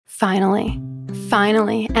Finally.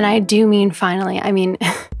 Finally. And I do mean finally. I mean,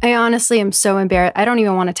 I honestly am so embarrassed. I don't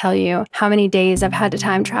even want to tell you how many days I've had to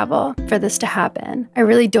time travel for this to happen. I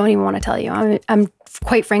really don't even want to tell you. I'm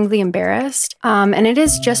quite frankly embarrassed. And it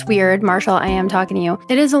is just weird. Marshall, I am talking to you.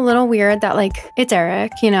 It is a little weird that like, it's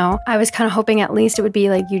Eric, you know, I was kind of hoping at least it would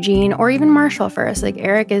be like Eugene or even Marshall first. Like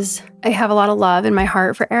Eric is, I have a lot of love in my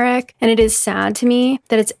heart for Eric. And it is sad to me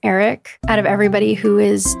that it's Eric out of everybody who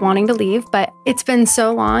is wanting to leave. But it's been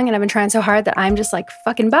so long and I've been trying so hard that I'm just like,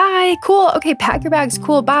 fucking bye. Cool. Okay, pack your bags.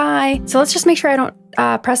 Cool. Bye. So let's just make sure I don't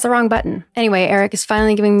press the wrong button. Anyway, Eric is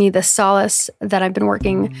finally giving me the solace that I've been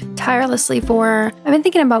working tirelessly for. I've been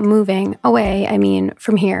thinking about moving away. I mean,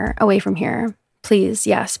 from here, away from here. Please,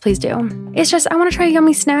 yes, please do. It's just, I want to try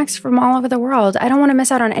yummy snacks from all over the world. I don't want to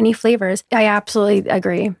miss out on any flavors. I absolutely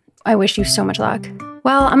agree. I wish you so much luck.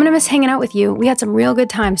 Well, I'm gonna miss hanging out with you. We had some real good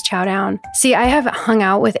times, chow down. See, I have hung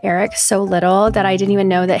out with Eric so little that I didn't even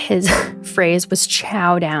know that his phrase was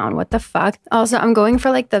chow down. What the fuck? Also, I'm going for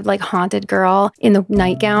like the haunted girl in the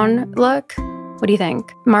nightgown look. What do you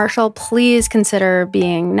think? Marshall, please consider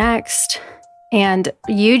being next. And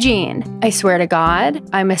Eugene, I swear to God,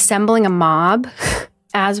 I'm assembling a mob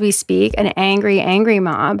as we speak, an angry, angry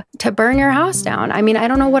mob to burn your house down. I mean, I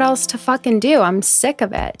don't know what else to fucking do. I'm sick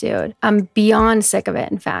of it, dude. I'm beyond sick of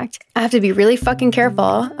it, in fact. I have to be really fucking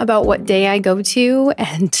careful about what day I go to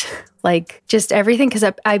and like just everything because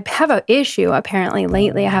I have an issue apparently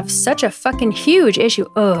lately. I have such a fucking huge issue.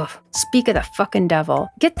 Ugh, speak of the fucking devil.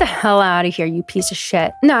 Get the hell out of here, you piece of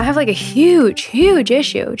shit. No, I have like a huge, huge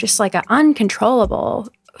issue. Just like an uncontrollable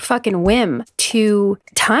fucking whim to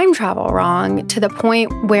time travel wrong to the point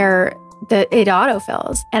where it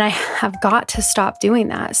autofills. And I have got to stop doing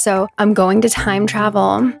that. So I'm going to time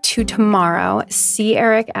travel to tomorrow, see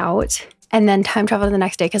Eric out, and then time travel to the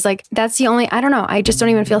next day. Cause like, that's the only, I don't know. I just don't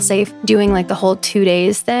even feel safe doing like the whole 2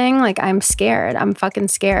 days thing. Like I'm scared. I'm fucking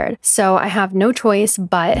scared. So I have no choice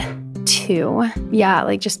but to, yeah,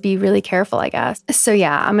 like just be really careful, I guess. So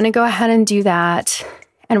yeah, I'm going to go ahead and do that.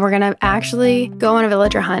 And we're going to actually go on a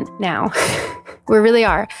villager hunt now. We really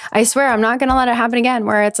are. I swear I'm not going to let it happen again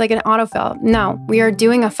where it's like an autofill. No, we are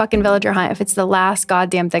doing a fucking villager hunt if it's the last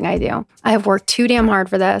goddamn thing I do. I have worked too damn hard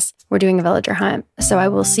for this. We're doing a villager hunt. So I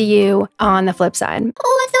will see you on the flip side.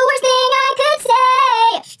 What's the worst thing I could say?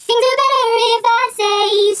 Things are better if I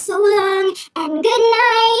say so long and good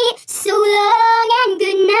night. So long and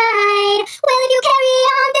good night. Well, if you carry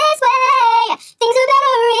on this way, things are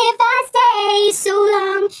better if I stay so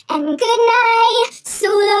long and good night. So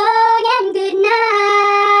long and good night.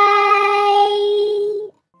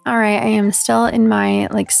 All right, I am still in my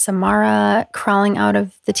like Samara crawling out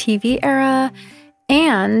of the TV era,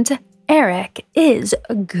 and Eric is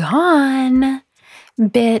gone.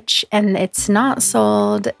 Bitch, and it's not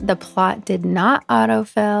sold. The plot did not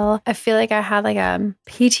autofill. I feel like I had like a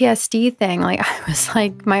PTSD thing. Like I was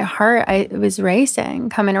like, my heart, it was racing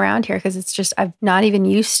coming around here because it's just, I'm not even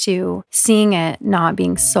used to seeing it not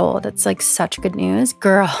being sold. It's like such good news.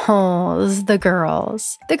 Girls, the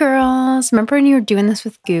girls. Remember when you were doing this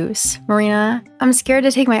with Goose, Marina? I'm scared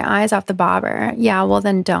to take my eyes off the bobber. Yeah, well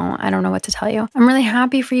then don't. I don't know what to tell you. I'm really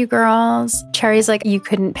happy for you girls. Cherry's like, you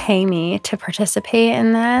couldn't pay me to participate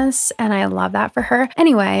in this, and I love that for her.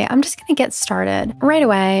 Anyway, I'm just gonna get started right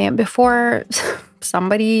away before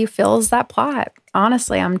somebody fills that plot.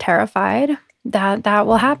 Honestly, I'm terrified that that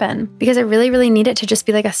will happen because I really, really need it to just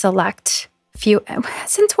be like a select few.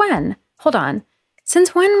 Since when? Hold on.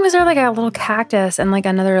 Since when was there like a little cactus and like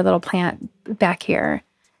another little plant back here?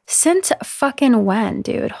 Since fucking when,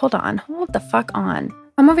 dude? Hold on. Hold the fuck on.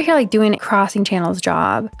 I'm over here like doing Crossing Channel's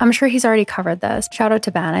job. I'm sure he's already covered this. Shout out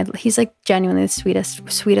to Ben. He's like genuinely the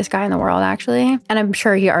sweetest guy in the world, actually. And I'm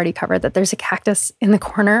sure he already covered that there's a cactus in the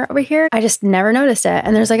corner over here. I just never noticed it.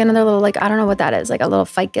 And there's like another little, like, I don't know what that is, like a little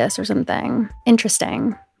ficus or something.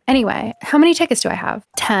 Interesting. Anyway, how many tickets do I have?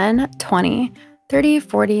 10, 20, 30,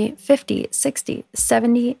 40, 50, 60,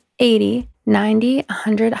 70, 80, 90,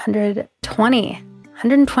 100, 120.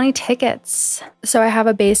 120 tickets. So I have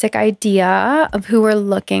a basic idea of who we're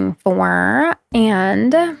looking for.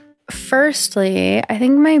 And firstly, I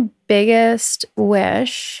think my biggest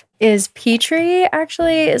wish is Petrie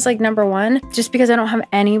actually is like number one, just because I don't have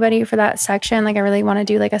anybody for that section. Like I really want to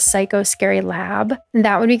do like a psycho scary lab.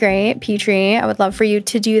 That would be great. Petrie, I would love for you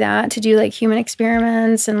to do that, to do like human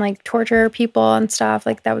experiments and like torture people and stuff.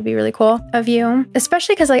 Like that would be really cool of you,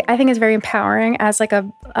 especially because like I think it's very empowering as like a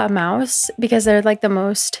mouse because they're like the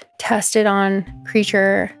most tested on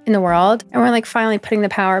creature in the world. And we're like finally putting the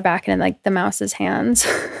power back in like the mouse's hands.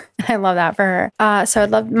 I love that for her. So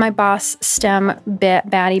I'd love my boss STEM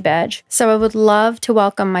baddie bitch. So I would love to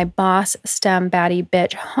welcome my boss STEM baddie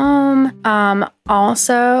bitch home.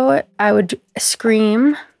 Also, I would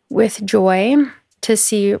scream with joy to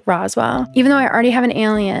see Roswell. Even though I already have an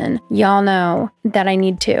alien, y'all know that I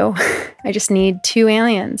need two. I just need 2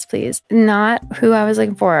 aliens, please. Not who I was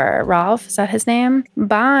looking for. Rolf, is that his name?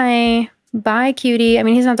 Bye, cutie. I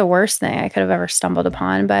mean, he's not the worst thing I could have ever stumbled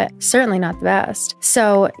upon, but certainly not the best.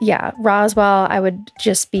 So yeah, Roswell, I would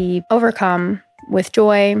just be overcome with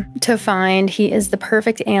joy to find he is the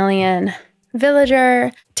perfect alien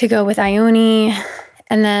villager to go with Ione.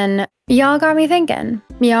 And then y'all got me thinking.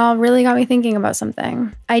 Y'all really got me thinking about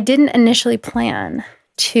something. I didn't initially plan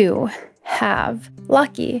to have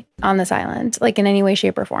Lucky on this island, like in any way,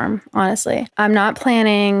 shape, or form, honestly. I'm not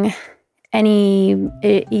planning any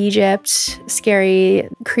Egypt, scary,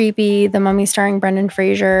 creepy, The Mummy starring Brendan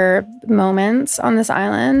Fraser moments on this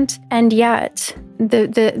island. And yet,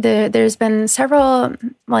 there's been several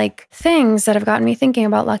like things that have gotten me thinking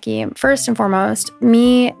about Lucky. First and foremost,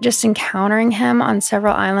 me just encountering him on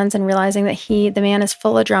several islands and realizing that the man is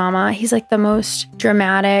full of drama. He's like the most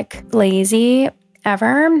dramatic, lazy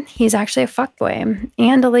ever. He's actually a fuckboy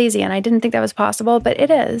and a lazy, and I didn't think that was possible, but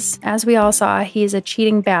it is. As we all saw, he's a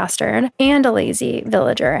cheating bastard and a lazy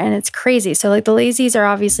villager, and it's crazy. So like the lazies are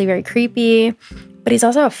obviously very creepy, but he's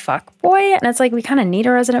also a fuckboy, and it's like we kind of need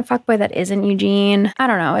a resident fuckboy that isn't Eugene. I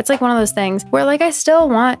don't know. It's like one of those things where like I still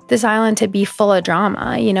want this island to be full of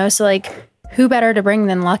drama, you know? So like who better to bring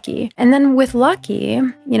than Lucky? And then with Lucky,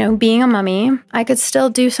 you know, being a mummy, I could still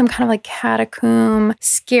do some kind of like catacomb,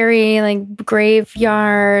 scary, like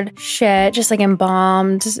graveyard shit, just like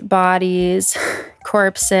embalmed bodies,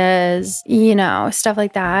 corpses, you know, stuff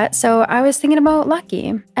like that. So I was thinking about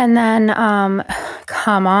Lucky. And then,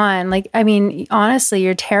 come on. Like, I mean, honestly,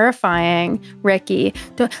 you're terrifying, Ricky.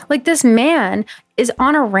 Like this man is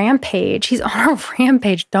on a rampage. He's on a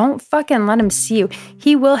rampage. Don't fucking let him see you.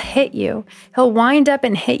 He will hit you. He'll wind up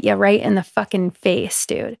and hit you right in the fucking face,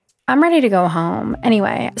 dude. I'm ready to go home.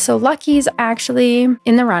 Anyway, so Lucky's actually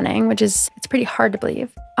in the running, which is, it's pretty hard to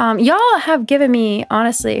believe. Y'all have given me,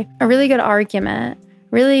 honestly, a really good argument,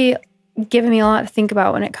 really given me a lot to think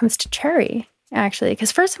about when it comes to Cherry, actually.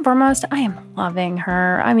 Because first and foremost, I am loving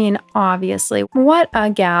her. I mean, obviously, what a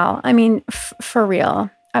gal. I mean, for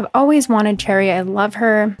real. I've always wanted Cherry. I love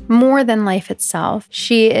her more than life itself.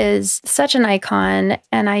 She is such an icon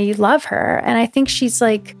and I love her. And I think she's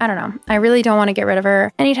like, I don't know. I really don't want to get rid of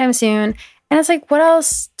her anytime soon. And it's like, what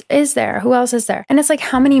else is there? Who else is there? And it's like,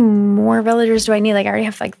 how many more villagers do I need? Like I already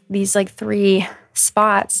have like these like 3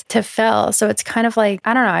 spots to fill. So it's kind of like,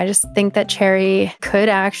 I don't know. I just think that Cherry could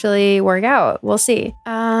actually work out. We'll see.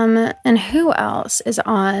 And who else is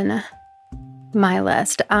on my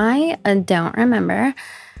list? I don't remember.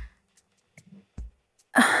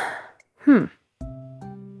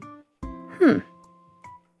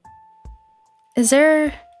 Is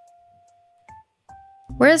there...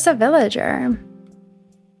 Where's the villager?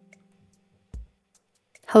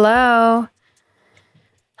 Hello?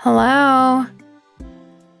 Hello?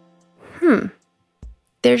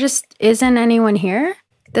 There just isn't anyone here?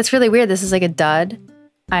 That's really weird. This is like a dud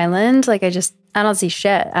island. Like I don't see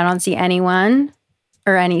shit. I don't see anyone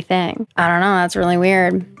or anything. I don't know. That's really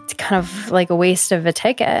weird. It's kind of like a waste of a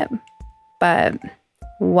ticket, but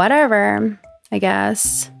whatever, I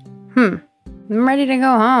guess. I'm ready to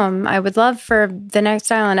go home. I would love for the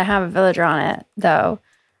next island to have a villager on it, though.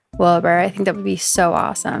 Wilbur, I think that would be so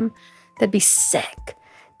awesome. That'd be sick.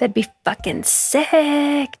 That'd be fucking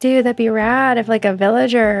sick, dude. That'd be rad if like a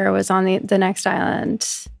villager was on the next island.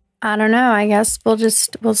 I don't know. I guess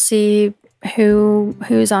we'll see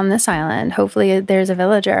who's on this island. Hopefully there's a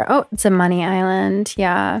villager. Oh, it's a money island.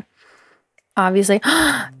 Yeah. Obviously.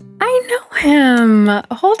 I know him.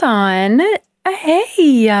 Hold on. Hey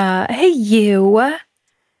you.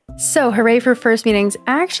 So hooray for first meetings.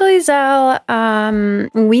 Actually, Zell,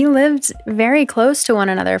 we lived very close to one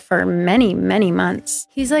another for many, many months.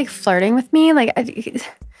 He's like flirting with me. Like,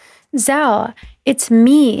 Zell, it's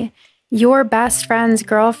me, your best friend's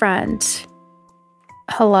girlfriend.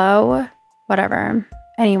 Hello? Whatever.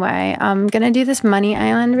 Anyway, I'm gonna do this money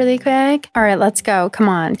island really quick. All right, let's go. Come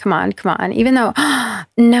on. Even though,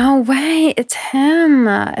 no way, it's him.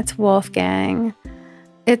 It's Wolfgang.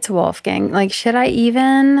 Like, should I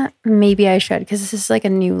even? Maybe I should, because this is like a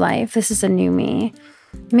new life. This is a new me.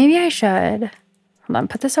 Maybe I should. Hold on,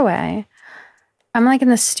 put this away. I'm like in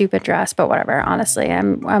this stupid dress, but whatever. Honestly,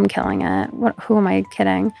 I'm killing it. Who am I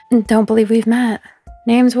kidding? Don't believe we've met.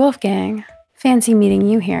 Name's Wolfgang. Fancy meeting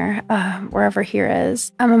you here, wherever here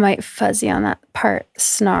is. I'm a mite fuzzy on that part,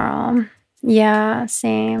 snarl. Yeah,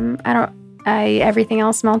 same. Everything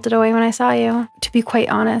else melted away when I saw you. To be quite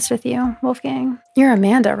honest with you, Wolfgang. You're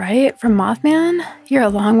Amanda, right? From Mothman? You're a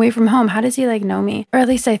long way from home. How does he know me? Or at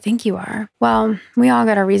least I think you are. Well, we all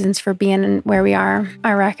got our reasons for being where we are,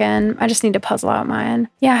 I reckon. I just need to puzzle out mine.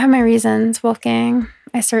 Yeah, I have my reasons, Wolfgang.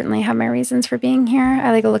 I certainly have my reasons for being here.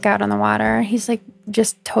 I look out on the water. He's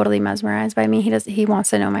just totally mesmerized by me. He wants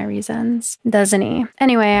to know my reasons, doesn't he?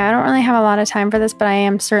 Anyway, I don't really have a lot of time for this, but I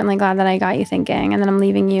am certainly glad that I got you thinking, and then I'm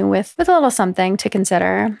leaving you with a little something to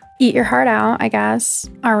consider. Eat your heart out, I guess.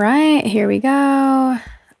 All right, here we go.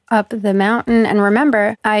 Up the mountain. And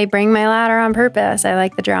remember, I bring my ladder on purpose. I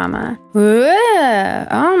like the drama. Whoa,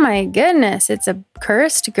 oh my goodness. It's a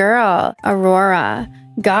cursed girl, Aurora.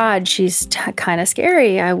 God, she's kind of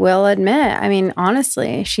scary, I will admit. I mean,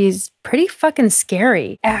 honestly, she's pretty fucking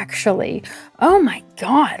scary, actually. Oh my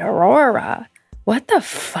God, Aurora. What the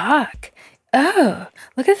fuck? Oh,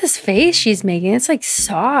 look at this face she's making. It's like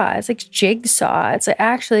Saw. It's like Jigsaw. It's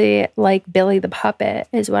actually like Billy the Puppet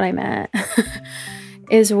is what I meant.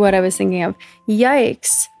 Is what I was thinking of.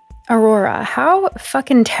 Yikes. Aurora. How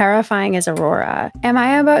fucking terrifying is Aurora? Am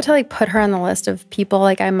I about to put her on the list of people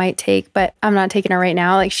I might take, but I'm not taking her right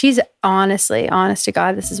now? She's honestly, honest to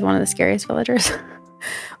God, this is one of the scariest villagers.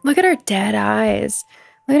 Look at her dead eyes.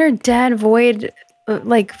 Look at her dead, void,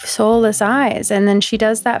 soulless eyes. And then she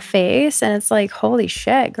does that face and it's holy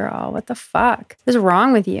shit, girl. What the fuck is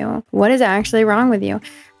wrong with you? What is actually wrong with you?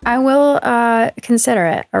 I will consider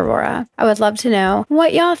it, Aurora. I would love to know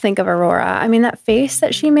what y'all think of Aurora. I mean, that face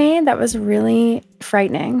that she made, that was really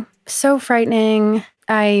frightening. So frightening.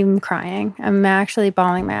 I'm crying. I'm actually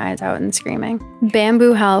bawling my eyes out and screaming.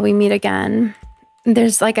 Bamboo Hell, we meet again.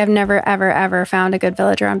 There's I've never, ever, ever found a good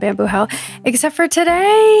villager on Bamboo Hell, except for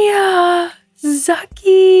today.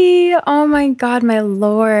 Zucky. Oh my God, my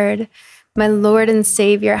Lord. My Lord and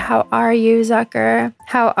Savior, how are you, Zucker?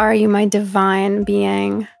 How are you, my divine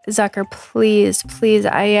being? Zucker, please, please,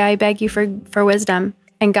 I beg you for wisdom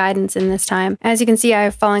and guidance in this time. As you can see, I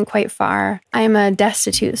have fallen quite far. I am a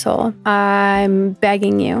destitute soul. I'm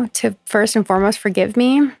begging you to first and foremost forgive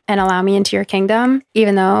me and allow me into your kingdom,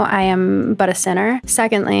 even though I am but a sinner.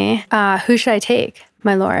 Secondly, who should I take,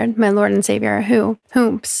 my Lord and Savior?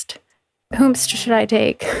 Whomst should I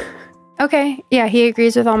take? Okay, yeah, he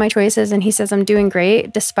agrees with all my choices and he says I'm doing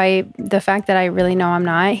great despite the fact that I really know I'm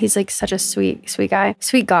not. He's such a sweet guy.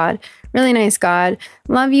 Sweet God. Really nice God.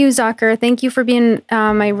 Love you, Zucker. Thank you for being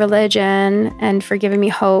my religion and for giving me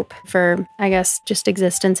hope for, I guess, just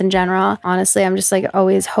existence in general. Honestly, I'm just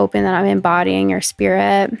always hoping that I'm embodying your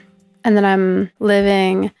spirit and that I'm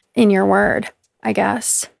living in your word, I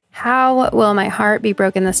guess. How will my heart be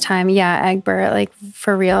broken this time? Yeah, Egbert,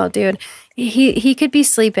 for real, dude. He could be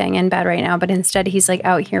sleeping in bed right now, but instead he's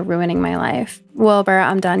out here ruining my life. Wilbur,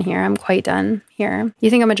 I'm done here. I'm quite done here. You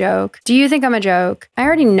think I'm a joke? Do you think I'm a joke? I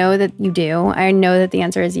already know that you do. I know that the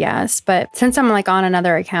answer is yes, but since I'm on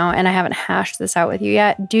another account and I haven't hashed this out with you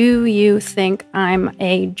yet, do you think I'm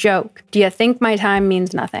a joke? Do you think my time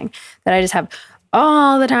means nothing? That I just have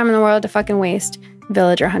all the time in the world to fucking waste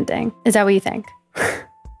villager hunting? Is that what you think?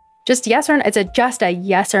 Just yes or no? It's just a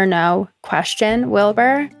yes or no question,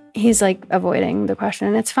 Wilbur. He's avoiding the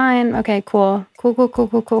question. It's fine. Okay, cool. Cool.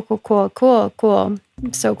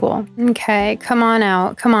 So cool. Okay, come on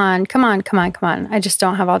out. Come on. I just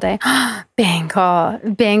don't have all day. Bangle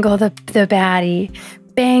the baddie.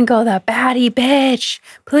 Bangle the baddie bitch.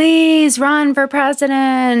 Please run for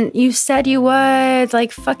president. You said you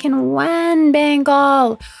would. Fucking when,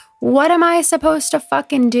 Bangle? What am I supposed to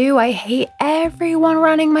fucking do? I hate everyone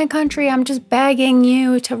running my country. I'm just begging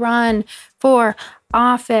you to run for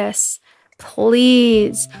office.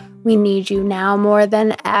 Please. We need you now more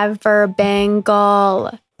than ever,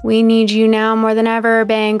 Bangle. We need you now more than ever,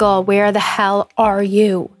 Bangle. Where the hell are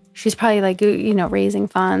you? She's probably raising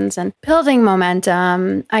funds and building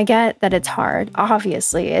momentum. I get that it's hard.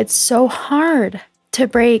 Obviously, it's so hard to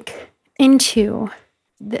break into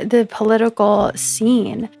the political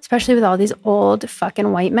scene, especially with all these old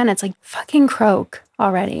fucking white men. It's fucking croak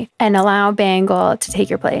already and allow Bangle to take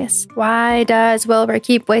your place. Why does Wilbur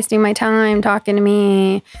keep wasting my time talking to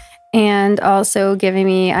me and also giving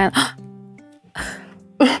me... I'm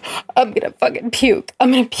gonna fucking puke.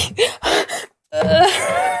 I'm gonna puke.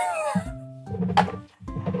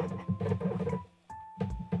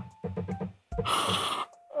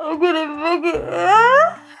 I'm gonna fucking...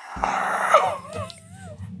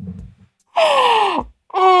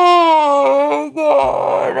 Oh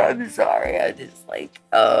God, I'm sorry. I just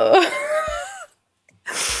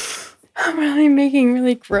I'm really making really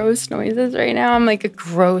really gross noises right now. I'm like a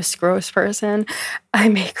gross person. I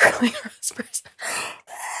make really gross person.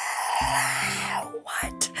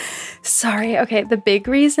 What? Sorry. Okay, the big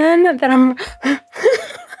reason that I'm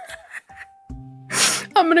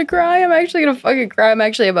gonna cry. I'm actually gonna fucking cry. I'm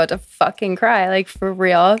actually about to fucking cry. Like, for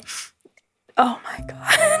real. Oh my God.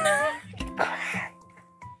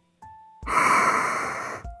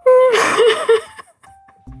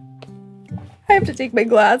 I have to take my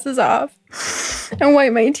glasses off and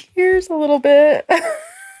wipe my tears a little bit.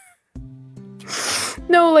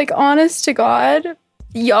 No, like, honest to God,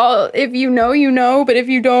 y'all, if you know, you know, but if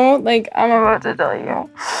you don't, like, I'm about to tell you.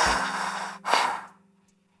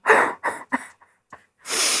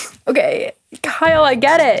 Okay, Kyle, I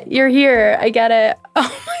get it. You're here. I get it.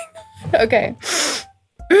 Oh my God. Okay.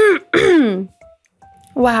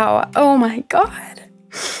 Wow. Oh my God.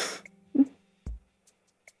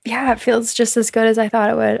 Yeah, it feels just as good as I thought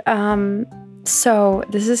it would. So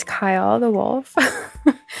this is Kyle the wolf.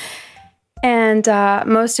 And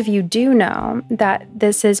most of you do know that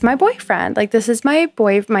this is my boyfriend. Like, this is my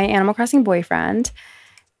Animal Crossing boyfriend.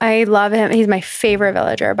 I love him. He's my favorite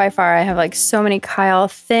villager by far. I have like so many Kyle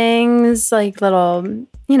things, like little,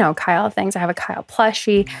 you know, Kyle things. I have a Kyle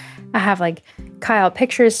plushie. I have like Kyle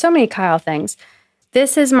pictures, so many Kyle things.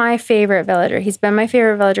 This is my favorite villager. He's been my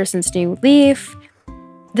favorite villager since New Leaf.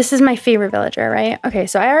 This is my favorite villager, right? Okay,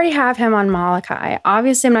 so I already have him on Molokai.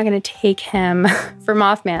 Obviously, I'm not going to take him for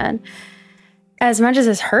Mothman, as much as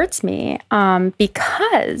this hurts me,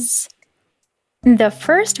 because the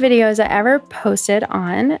first videos I ever posted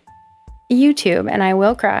on YouTube, and I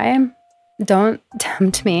will cry, don't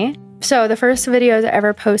tempt me. So the first videos I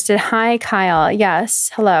ever posted, hi Kyle, yes,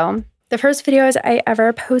 hello. The first videos I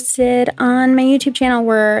ever posted on my YouTube channel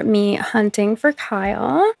were me hunting for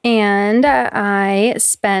Kyle, and I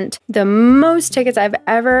spent the most tickets I've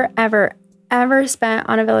ever spent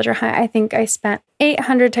on a villager hunt. I think I spent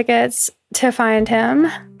 800 tickets to find him.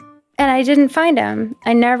 And I didn't find him.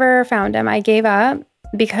 I never found him. I gave up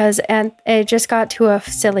because it just got to a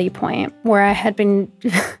silly point where I had been...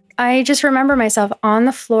 I just remember myself on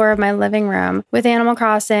the floor of my living room with Animal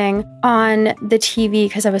Crossing on the TV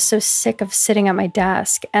because I was so sick of sitting at my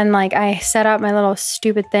desk. And like, I set up my little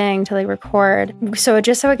stupid thing to like record. So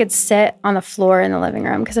I could sit on the floor in the living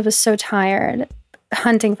room because I was so tired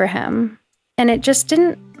hunting for him. And it just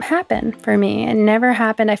didn't happen for me. It never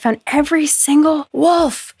happened. I found every single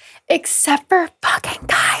wolf except for fucking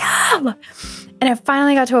Kyle. And it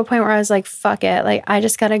finally got to a point where I was like, fuck it. Like, I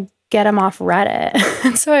just gotta get him off Reddit.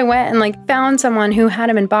 And so I went and like found someone who had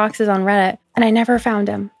him in boxes on Reddit, and I never found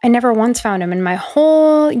him. I never once found him in my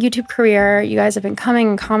whole YouTube career. You guys have been coming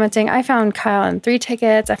and commenting. I found Kyle in 3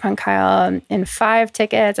 tickets. I found Kyle in 5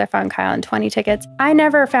 tickets. I found Kyle in 20 tickets. I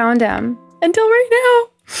never found him until right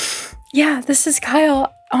now. Yeah, this is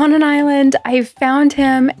Kyle on an island. I found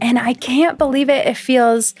him and I can't believe it. It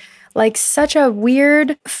feels like such a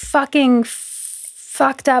weird fucking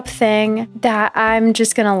fucked up thing that I'm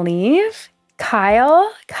just gonna leave.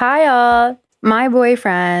 Kyle, my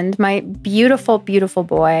boyfriend, my beautiful, beautiful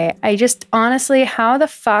boy. I just honestly, how the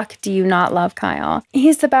fuck do you not love Kyle?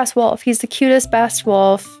 He's the best wolf. He's the cutest, best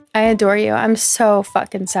wolf. I adore you. I'm so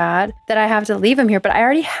fucking sad that I have to leave him here, but I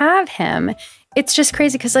already have him. It's just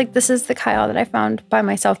crazy because like this is the Kyle that I found by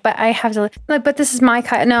myself, but I have to like, but this is my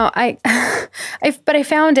Kyle. No, but I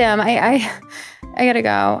found him. I gotta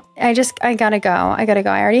go. I gotta go.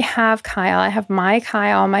 I already have Kyle. I have my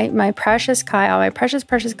Kyle, my precious Kyle, my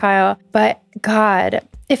precious Kyle. But God,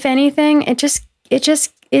 if anything, it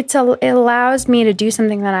allows me to do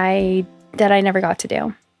something that I never got to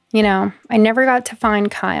do. You know, I never got to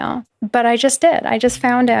find Kyle, but I just did. I just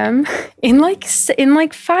found him in like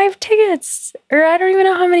 5 tickets, or I don't even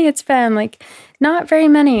know how many it's been, like not very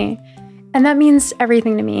many. And that means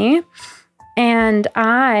everything to me. And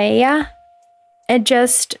I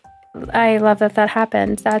love that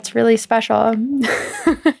happened. That's really special.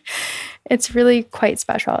 It's really quite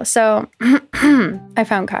special. So I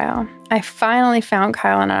found Kyle. I finally found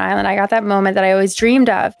Kyle on an island. I got that moment that I always dreamed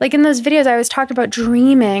of. Like in those videos, I always talked about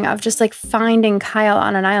dreaming of just like finding Kyle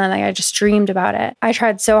on an island. Like I just dreamed about it. I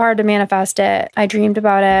tried so hard to manifest it. I dreamed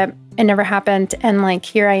about it. It never happened. And like,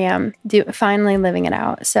 here I am finally living it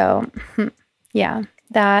out. So yeah.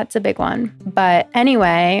 That's a big one. But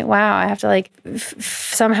anyway, wow, I have to like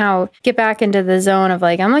somehow get back into the zone of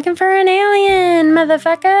like, I'm looking for an alien,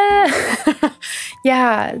 motherfucker.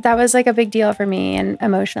 Yeah, that was like a big deal for me and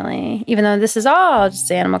emotionally, even though this is all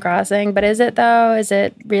just Animal Crossing. But is it though? Is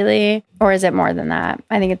it really? Or is it more than that?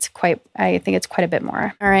 I think it's quite a bit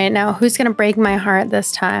more. All right, now who's going to break my heart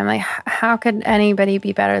this time? Like, how could anybody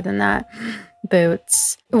be better than that?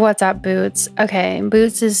 Boots. What's up, Boots? Okay,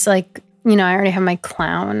 Boots is like, you know, I already have my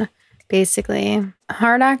clown, basically.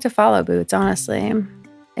 Hard act to follow, Boots, honestly.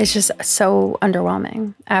 It's just so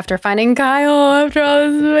underwhelming after finding Kyle after all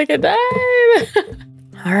this wicked time.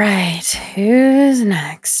 All right, who's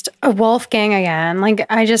next? Wolfgang again. Like,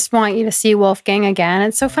 I just want you to see Wolfgang again.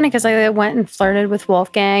 It's so funny because I went and flirted with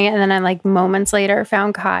Wolfgang, and then I like moments later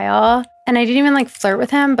found Kyle. And I didn't even like flirt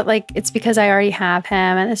with him, but like it's because I already have him,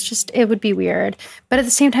 and it's just, it would be weird. But at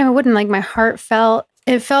the same time, it wouldn't. Like, my heart felt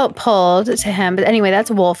pulled to him. But anyway,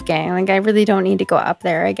 that's Wolfgang. Like, I really don't need to go up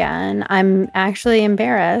there again. I'm actually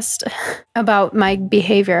embarrassed about my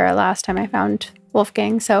behavior last time I found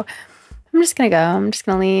Wolfgang. So I'm just going to go. I'm just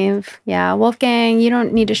going to leave. Yeah, Wolfgang, you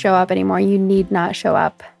don't need to show up anymore. You need not show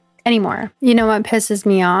up anymore. You know what pisses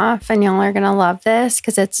me off? And y'all are going to love this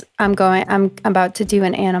because I'm about to do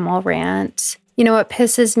an animal rant. You know what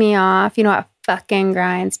pisses me off? You know what fucking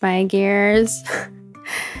grinds my gears?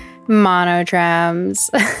 Monotrems.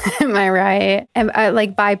 Am I right? And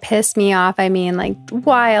like, by piss me off, I mean like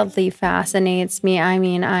wildly fascinates me. I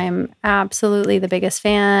mean, I'm absolutely the biggest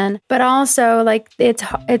fan, but also like it's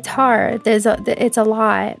hard. It's a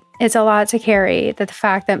lot. It's a lot to carry, that the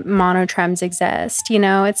fact that monotrems exist. You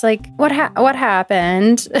know, it's like, what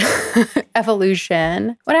happened?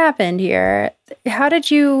 Evolution. What happened here? How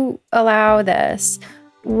did you allow this?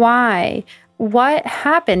 Why? What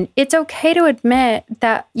happened? It's okay to admit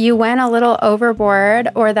that you went a little overboard,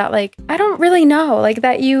 or that like, I don't really know, like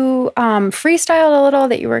that you freestyled a little,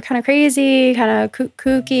 that you were kind of crazy, kind of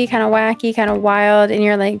kooky, kind of wacky, kind of wild in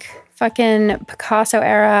your like fucking Picasso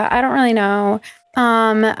era. I don't really know.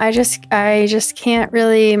 I just can't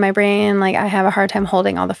really, my brain, like I have a hard time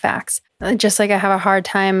holding all the facts. Just like I have a hard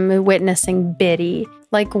time witnessing Biddy.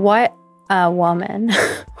 Like, what a woman.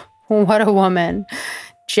 What a woman.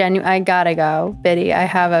 I gotta go, Biddy. I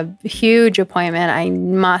have a huge appointment. I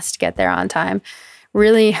must get there on time.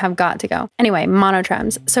 Really have got to go. Anyway,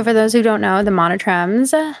 monotrems. So for those who don't know, the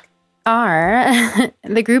monotrems are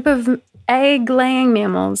the group of egg-laying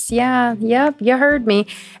mammals. Yeah, yep, you heard me.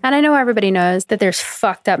 And I know everybody knows that there's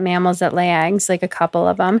fucked up mammals that lay eggs, like a couple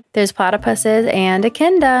of them. There's platypuses and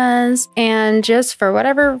echindas. And just for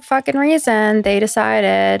whatever fucking reason, they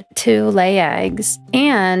decided to lay eggs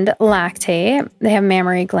and lactate. They have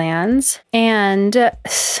mammary glands and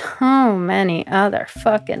so many other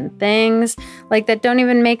fucking things like that don't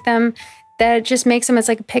even make them, that it just makes them, it's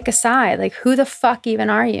like pick a side. Like, who the fuck even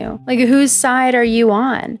are you? Like, whose side are you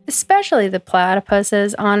on? Especially the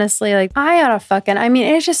platypuses, honestly. Like, I oughta fucking, I mean,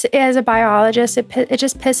 it's just, as a biologist, it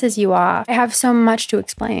just pisses you off. I have so much to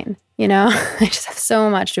explain, you know? I just have so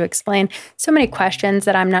much to explain. So many questions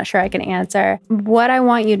that I'm not sure I can answer. What I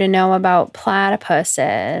want you to know about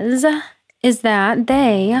platypuses is that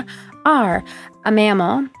they are a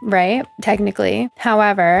mammal, right? Technically.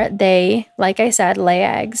 However, they, like I said, lay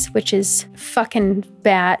eggs, which is fucking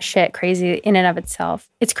batshit crazy in and of itself.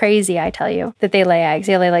 It's crazy, I tell you, that they lay eggs.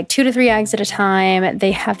 They lay like 2 to 3 eggs at a time.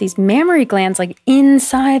 They have these mammary glands like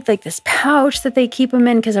inside like this pouch that they keep them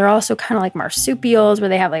in, because they're also kind of like marsupials, where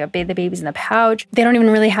they have like the babies in the pouch. They don't even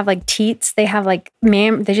really have like teats. They have like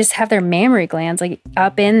they just have their mammary glands like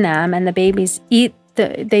up in them, and the babies eat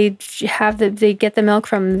they get the milk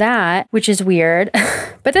from that, which is weird.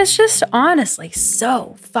 But that's just honestly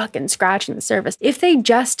so fucking scratching the surface. If they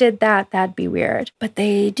just did that, that'd be weird. But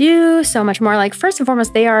they do so much more. Like, first and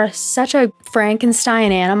foremost, they are such a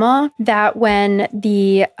Frankenstein animal that when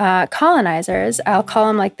the colonizers, I'll call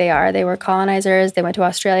them like they were colonizers. They went to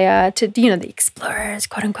Australia to, you know, the explorers,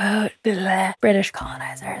 quote unquote, blah, British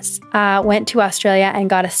colonizers, went to Australia and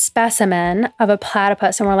got a specimen of a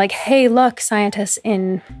platypus. And we're like, hey, look, scientists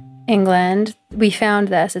in England, we found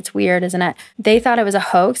this. It's weird, isn't it? They thought it was a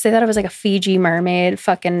hoax. They thought it was like a Fiji mermaid,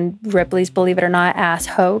 fucking Ripley's Believe It or Not ass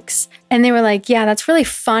hoax. And they were like, yeah, that's really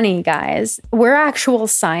funny, guys. We're actual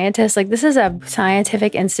scientists. Like, this is a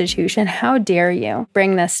scientific institution. How dare you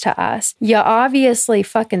bring this to us? You obviously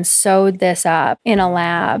fucking sewed this up in a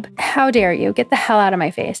lab. How dare you? Get the hell out of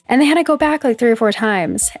my face. And they had to go back like 3 or 4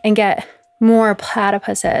 times and get more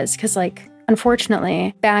platypuses, because like,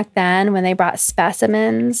 unfortunately, back then when they brought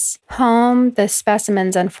specimens home, the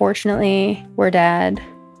specimens unfortunately were dead.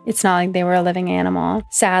 It's not like they were a living animal.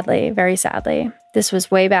 Sadly, very sadly. This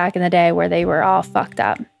was way back in the day where they were all fucked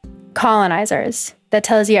up. Colonizers. That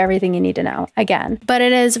tells you everything you need to know, again. But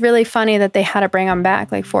it is really funny that they had to bring them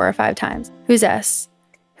back like 4 or 5 times. Who's this?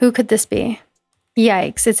 Who could this be?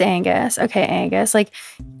 Yikes, it's Angus. Okay, Angus. Like,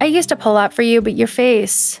 I used to pull up for you, but your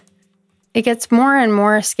face it gets more and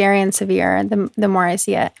more scary and severe the more I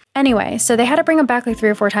see it. Anyway, so they had to bring him back like 3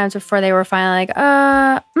 or 4 times before they were finally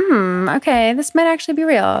like, okay, this might actually be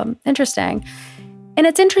real. Interesting. And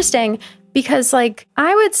it's interesting because like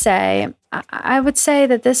I would say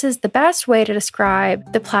that this is the best way to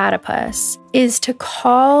describe the platypus is to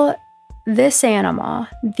call this animal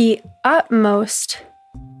the utmost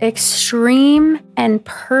extreme and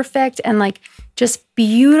perfect and like just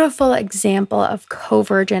beautiful example of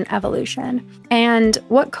convergent evolution. And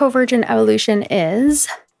what convergent evolution is,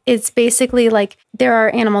 it's basically like there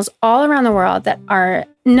are animals all around the world that are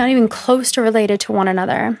not even close to related to one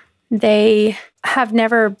another. They have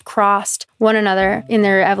never crossed one another in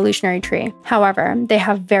their evolutionary tree. However, they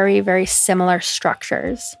have very, very similar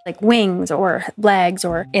structures, like wings or legs,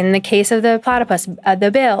 or in the case of the platypus, the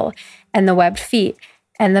bill and the webbed feet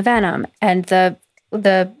and the venom and the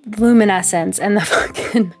luminescence and the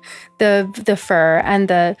fucking the fur and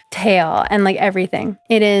the tail and like everything.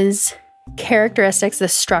 It is characteristics, the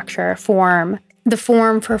structure, form, the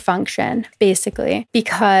form for function, basically,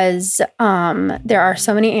 because there are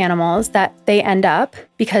so many animals that they end up,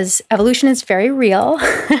 because evolution is very real,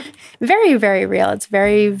 very, very real. It's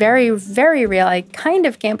very, very, very real. I kind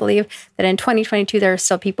of can't believe that in 2022, there are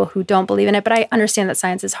still people who don't believe in it, but I understand that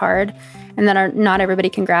science is hard and that not everybody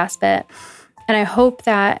can grasp it. And I hope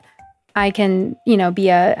that I can, be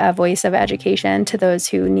a voice of education to those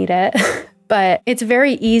who need it. But it's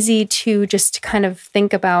very easy to just kind of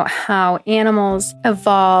think about how animals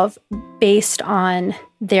evolve based on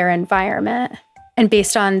their environment and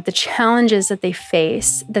based on the challenges that they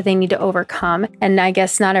face, that they need to overcome. And I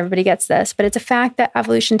guess not everybody gets this, but it's a fact that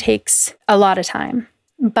evolution takes a lot of time,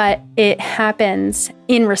 but it happens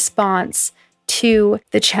in response to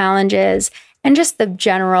the challenges and just the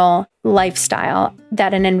general lifestyle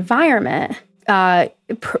that an environment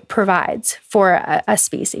provides for a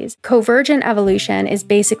species. Convergent evolution is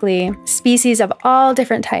basically species of all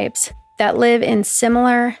different types that live in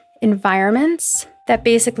similar environments that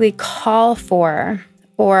basically call for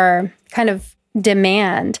or kind of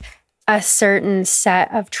demand a certain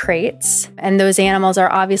set of traits. And those animals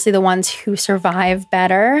are obviously the ones who survive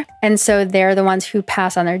better. And so they're the ones who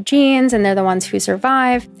pass on their genes and they're the ones who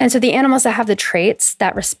survive. And so the animals that have the traits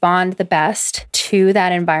that respond the best to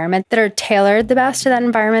that environment, that are tailored the best to that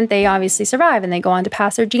environment, they obviously survive and they go on to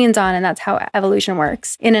pass their genes on. And that's how evolution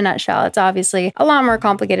works in a nutshell. It's obviously a lot more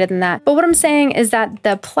complicated than that. But what I'm saying is that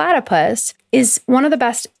the platypus is one of the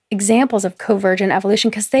best examples of convergent evolution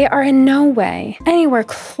because they are in no way anywhere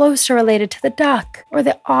close to related to the duck or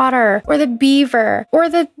the otter or the beaver or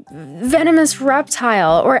the venomous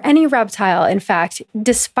reptile or any reptile, in fact,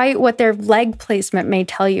 despite what their leg placement may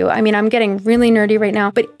tell you. I mean, I'm getting really nerdy right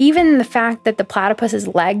now, but even the fact that the platypus's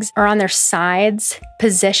legs are on their sides,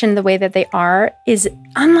 positioned the way that they are, is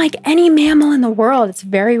unlike any mammal in the world. It's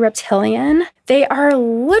very reptilian. They are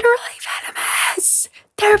literally venomous.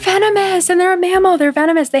 They're venomous and they're a mammal. They're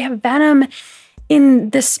venomous. They have venom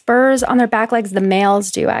in the spurs on their back legs. The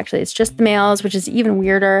males do, actually. It's just the males, which is even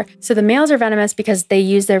weirder. So the males are venomous because they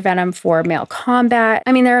use their venom for male combat.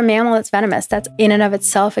 I mean, they're a mammal that's venomous. That's in and of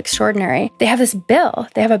itself extraordinary. They have this bill.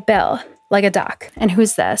 They have a bill like a duck. And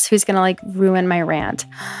who's this? Who's going to like ruin my rant?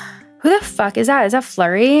 Who the fuck is that? Is that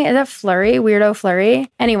Flurry? Is that Flurry? Weirdo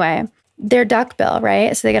Flurry? Anyway. They're duckbill,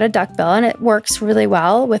 right? So they got a duckbill and it works really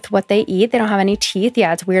well with what they eat. They don't have any teeth.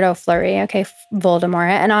 Yeah, it's weirdo Flurry. Okay, Voldemort.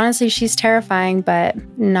 And honestly, she's terrifying, but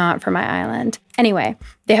not for my island. Anyway,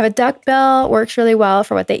 they have a duckbill, works really well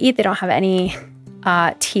for what they eat. They don't have any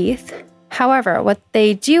teeth. However, what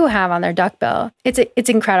they do have on their duckbill, it's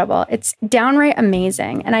incredible. It's downright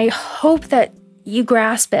amazing. And I hope that you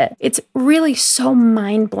grasp it. It's really so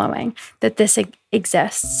mind-blowing that this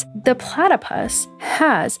exists. The platypus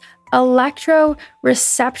has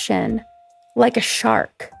electroreception like a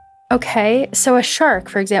shark. Okay, so a shark,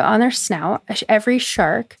 for example, on their snout, every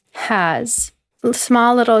shark has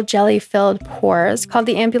small little jelly-filled pores called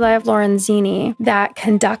the ampullae of Lorenzini that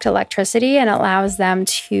conduct electricity and allows them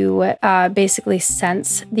to basically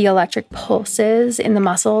sense the electric pulses in the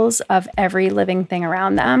muscles of every living thing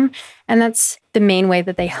around them. And that's the main way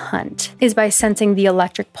that they hunt, is by sensing the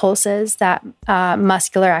electric pulses that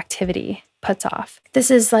muscular activity puts off. This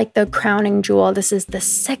is like the crowning jewel. This is the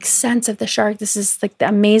sixth sense of the shark. This is like the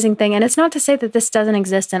amazing thing. And it's not to say that this doesn't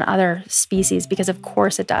exist in other species, because of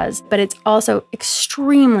course it does, but it's also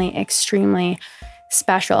extremely, extremely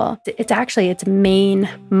special. It's actually its main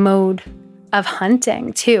mode of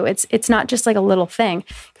hunting too. It's not just like a little thing,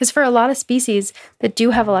 because for a lot of species that do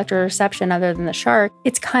have electroreception other than the shark,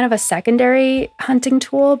 it's kind of a secondary hunting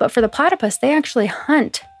tool. But for the platypus, they actually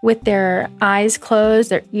hunt with their eyes closed,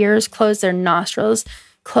 their ears closed, their nostrils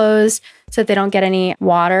closed so that they don't get any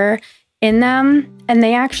water in them. And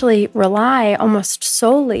they actually rely almost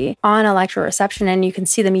solely on electroreception. And you can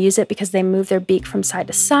see them use it because they move their beak from side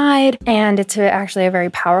to side. And it's actually a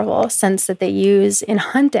very powerful sense that they use in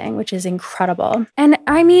hunting, which is incredible. And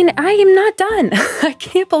I mean, I am not done. I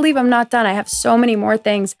can't believe I'm not done. I have so many more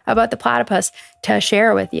things about the platypus to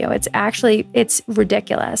share with you. It's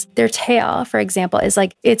ridiculous. Their tail, for example, is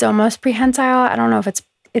like, it's almost prehensile. I don't know if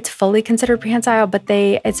it's fully considered prehensile, but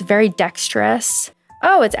it's very dexterous.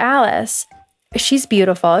 Oh, it's Alice. She's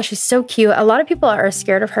beautiful. She's so cute. A lot of people are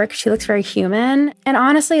scared of her because she looks very human. And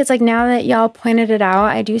honestly, it's like now that y'all pointed it out,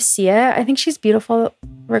 I do see it. I think she's beautiful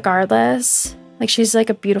regardless. Like she's like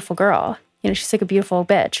a beautiful girl. You know, she's like a beautiful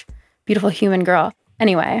bitch, beautiful human girl.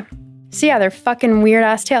 Anyway, so yeah, their fucking weird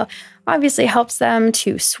ass tail obviously helps them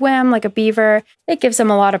to swim like a beaver. It gives them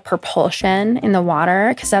a lot of propulsion in the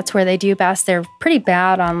water because that's where they do best. They're pretty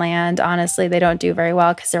bad on land. Honestly, they don't do very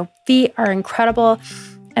well because their feet are incredible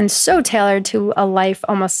and so tailored to a life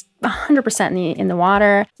almost 100% in the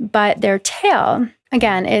water. But their tail,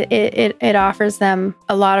 again, it offers them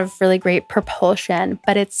a lot of really great propulsion,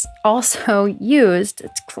 but it's also used.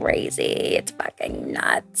 It's crazy. It's fucking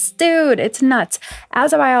nuts, dude. It's nuts.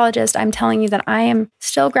 As a biologist, I'm telling you that I am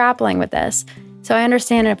still grappling with this. So I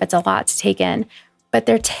understand if it's a lot to take in, but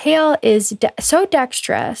their tail is so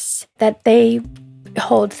dexterous that they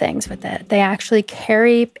hold things with it. They actually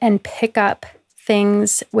carry and pick up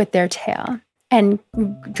things with their tail and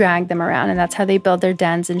drag them around. And that's how they build their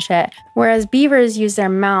dens and shit. Whereas beavers use their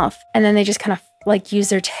mouth and then they just kind of like use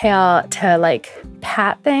their tail to like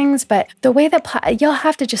pat things. But the way that you'll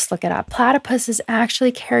have to just look it up. Platypuses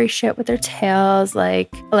actually carry shit with their tails like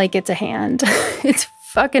it's a hand. It's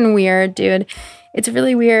fucking weird, dude. It's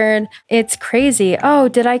really weird. It's crazy. Oh,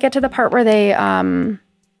 did I get to the part where they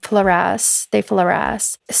fluoresce? They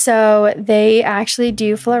fluoresce. So they actually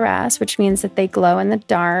do fluoresce, which means that they glow in the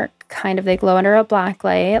dark. Kind of, they glow under a black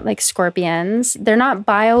light like scorpions. They're not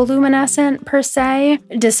bioluminescent per se,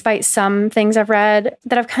 despite some things I've read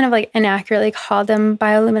that I've kind of like inaccurately called them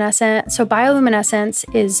bioluminescent. So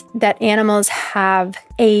bioluminescence is that animals have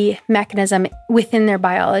a mechanism within their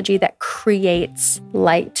biology that creates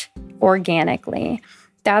light organically.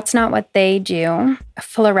 That's not what they do.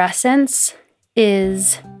 Fluorescence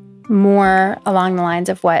is more along the lines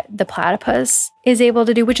of what the platypus is able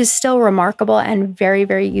to do, which is still remarkable and very,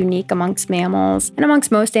 very unique amongst mammals and amongst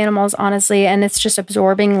most animals, honestly. And it's just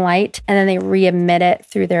absorbing light and then they re-emit it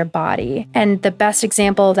through their body. And the best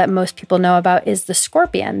example that most people know about is the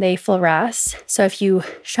scorpion. They fluoresce. So if you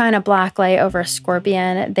shine a black light over a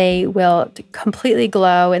scorpion, they will completely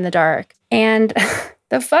glow in the dark. And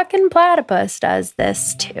the fucking platypus does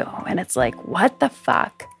this too. And it's like, what the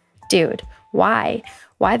fuck? Dude, why?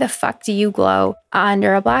 Why the fuck do you glow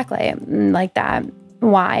under a blacklight like that?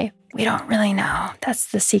 Why? We don't really know.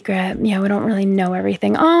 That's the secret. Yeah, we don't really know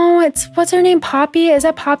everything. Oh, what's her name? Poppy? Is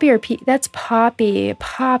that Poppy or Pete? That's Poppy.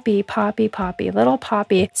 Poppy. Little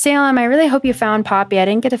Poppy. Salem, I really hope you found Poppy. I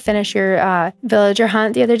didn't get to finish your villager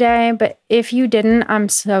hunt the other day, but if you didn't, I'm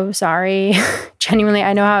so sorry. Genuinely,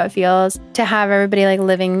 I know how it feels to have everybody like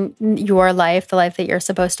living your life, the life that you're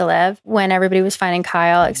supposed to live. When everybody was finding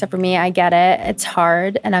Kyle, except for me, I get it. It's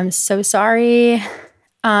hard, and I'm so sorry.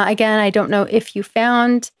 Again, I don't know if you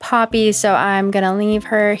found Poppy, so I'm gonna leave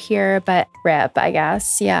her here, but rip, I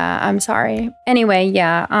guess. Yeah, I'm sorry. Anyway,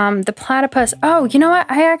 yeah, the platypus. Oh, you know what?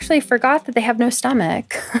 I actually forgot that they have no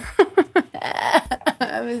stomach.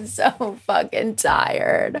 I'm so fucking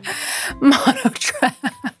tired. Monotraps.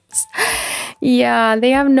 Yeah,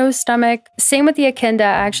 they have no stomach. Same with the echinda,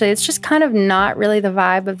 actually. It's just kind of not really the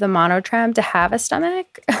vibe of the monotrem to have a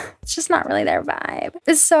stomach. It's just not really their vibe.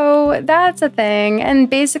 So that's a thing. And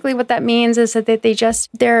basically what that means is that they just,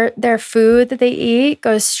 their food that they eat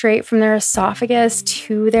goes straight from their esophagus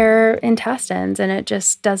to their intestines, and it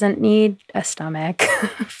just doesn't need a stomach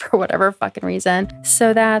for whatever fucking reason.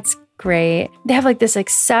 So that's great. They have like this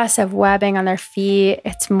excessive webbing on their feet.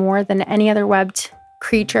 It's more than any other webbed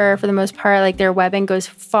creature for the most part. Like their webbing goes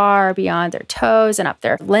far beyond their toes and up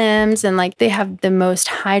their limbs, and like they have the most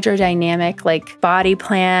hydrodynamic like body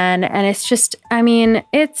plan. And it's just, I mean,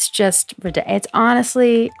 it's just ridiculous. It's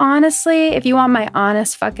honestly, if you want my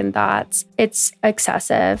honest fucking thoughts, it's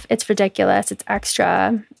excessive, it's ridiculous, it's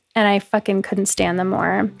extra, and I fucking couldn't stand them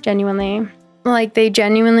more, genuinely. Like they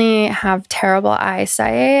genuinely have terrible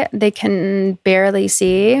eyesight. They can barely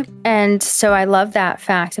see. And so I love that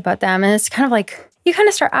fact about them. And it's kind of like you kind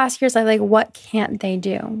of start asking yourself, like, what can't they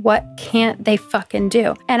do? What can't they fucking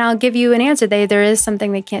do? And I'll give you an answer. There is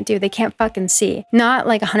something they can't do. They can't fucking see. Not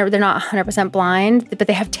like 100, they're not 100% blind, but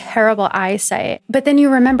they have terrible eyesight. But then you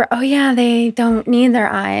remember, oh yeah, they don't need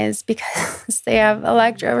their eyes because they have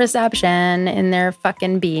electroreception in their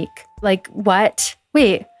fucking beak. Like, what?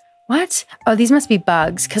 Wait. What? Oh, these must be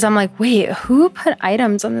bugs. Because I'm like, wait, who put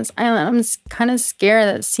items on this island? I'm kind of scared.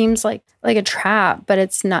 That seems like a trap, but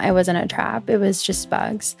it's not. It wasn't a trap. It was just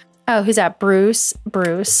bugs. Oh, who's that? Bruce.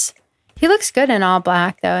 He looks good in all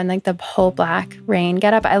black though, and like the whole black rain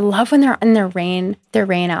getup. I love when they're in their rain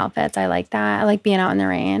outfits. I like that. I like being out in the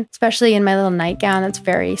rain, especially in my little nightgown. That's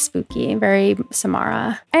very spooky, very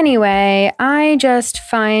Samara. Anyway, I just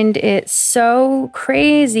find it so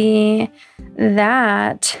crazy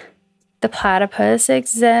that the platypus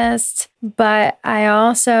exists, but I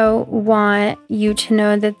also want you to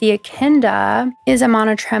know that the echinda is a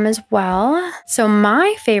monotrem as well. So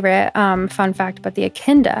my favorite fun fact about the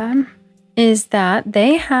echinda is that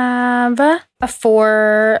they have a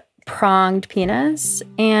 4-pronged penis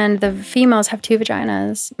and the females have 2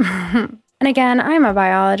 vaginas. And again, I'm a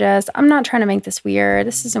biologist. I'm not trying to make this weird.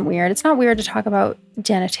 This isn't weird. It's not weird to talk about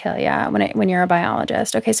genitalia when you're a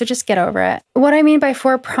biologist. Okay, so just get over it. What I mean by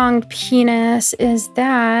 4-pronged penis is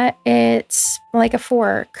that it's like a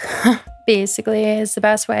fork, basically, is the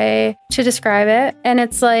best way to describe it. And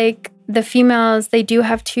it's like the females, they do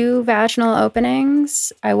have 2 vaginal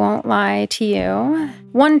openings. I won't lie to you.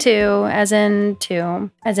 1, 2, as in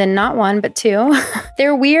 2, as in not 1, but 2.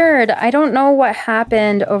 They're weird. I don't know what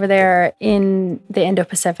happened over there in the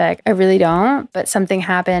Indo-Pacific. I really don't. But something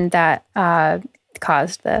happened that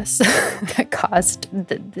caused this, that caused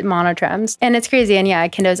the monotrems. And it's crazy. And yeah,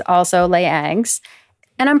 echindas also lay eggs.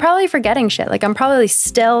 And I'm probably forgetting shit. Like, I'm probably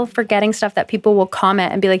still forgetting stuff that people will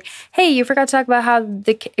comment and be like, hey, you forgot to talk about how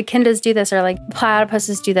the echindas do this, or like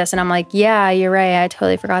platypuses do this. And I'm like, yeah, you're right. I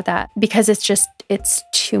totally forgot that. Because it's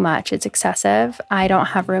too much. It's excessive. I don't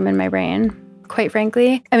have room in my brain, quite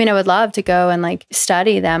frankly. I mean, I would love to go and like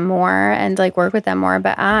study them more and like work with them more.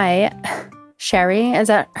 But Sherry, is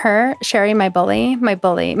that her? Sherry, my bully,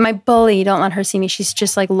 don't let her see me. She's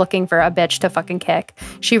just like looking for a bitch to fucking kick.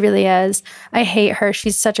 She really is. I hate her.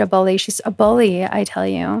 She's such a bully. She's a bully, I tell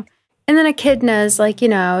you. And then echidnas, like, you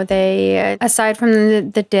know, they, aside from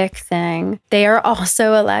the dick thing, they are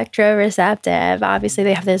also electroreceptive. Obviously,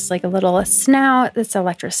 they have this like a little snout that's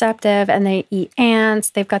electroreceptive, and they eat ants.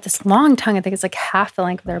 They've got this long tongue. I think it's like half the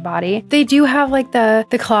length of their body. They do have like the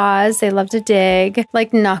claws. They love to dig,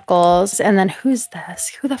 like knuckles. And then who's this?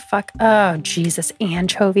 Who the fuck? Oh, Jesus,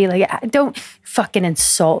 anchovy. Like, don't fucking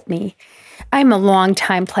insult me. I'm a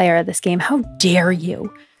longtime player of this game. How dare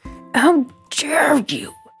you? How dare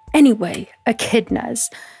you? Anyway, echidnas.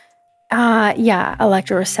 Yeah,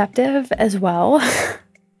 electroreceptive as well,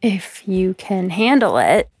 if you can handle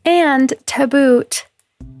it. And to boot,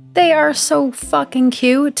 they are so fucking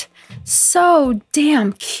cute. So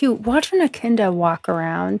damn cute. Watch an echinda walk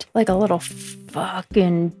around like a little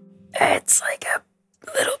fucking, it's like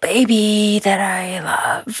a little baby that I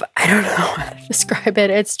love. I don't know how to describe it.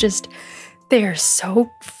 It's just, they're so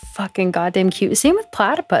fucking goddamn cute. Same with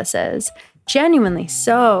platypuses. Genuinely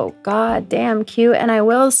so goddamn cute. And I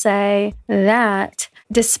will say that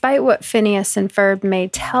despite what Phineas and Ferb may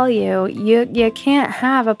tell you, you can't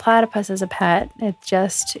have a platypus as a pet. It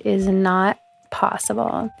just is not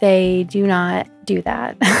possible. They do not do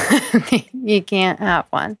that. You can't have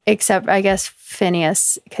one. Except, I guess,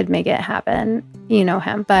 Phineas could make it happen. You know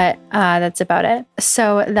him. But that's about it.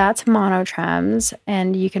 So that's monotrems.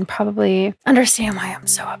 And you can probably understand why I'm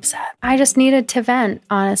so upset. I just needed to vent.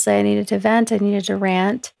 Honestly, I needed to vent. I needed to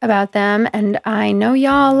rant about them. And I know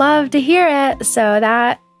y'all love to hear it. So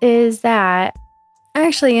that is that.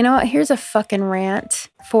 Actually, you know what? Here's a fucking rant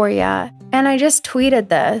for ya. And I just tweeted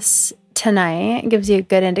this tonight. It gives you a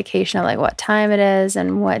good indication of like what time it is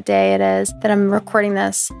and what day it is that I'm recording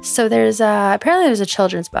this. So apparently there's a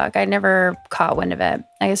children's book. I never caught wind of it.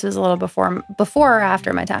 I guess it was a little before or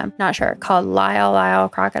after my time. Not sure. Called Lyle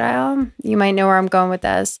Crocodile. You might know where I'm going with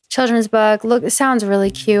this. Children's book. Look, it sounds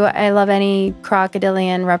really cute. I love any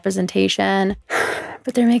crocodilian representation,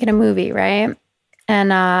 but they're making a movie, right?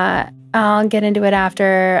 And I'll get into it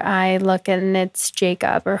after I look, and it's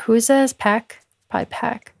Jacob, or who's this? Peck? Probably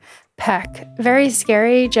Peck. Very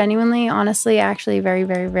scary, genuinely, honestly, actually very,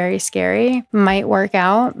 very, very scary. Might work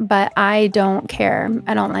out, but I don't care.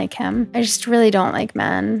 I don't like him. I just really don't like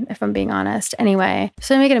men, if I'm being honest. Anyway,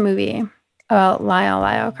 so they're making a movie about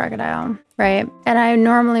Lyle Crocodile, right? And I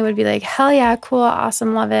normally would be like, hell yeah, cool,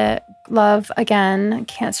 awesome, love it. Love, again,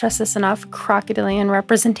 can't stress this enough, crocodilian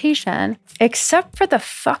representation. Except for the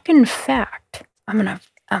fucking fact,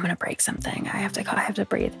 I'm gonna break something. I have to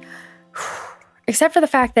breathe. Except for the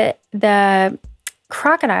fact that the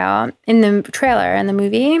crocodile in the trailer, in the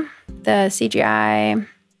movie, the CGI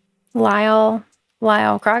Lyle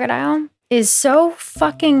crocodile is so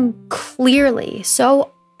fucking clearly,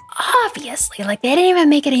 so obviously, like they didn't even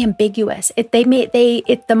make it ambiguous.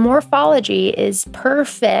 The morphology is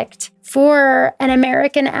perfect for an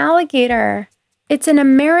American alligator. It's an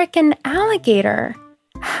American alligator.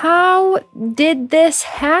 How did this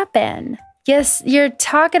happen? Yes, you're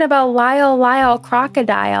talking about Lyle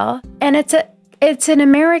crocodile, and it's an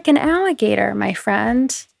American alligator, my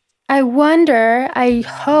friend. I wonder, I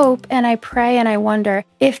hope, and I pray, and I wonder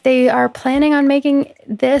if they are planning on making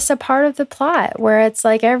this a part of the plot, where it's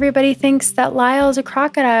like everybody thinks that Lyle's a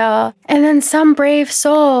crocodile, and then some brave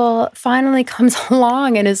soul finally comes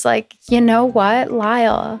along and is like, you know what,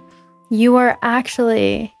 Lyle, you are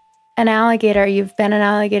actually an alligator. You've been an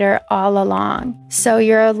alligator all along. So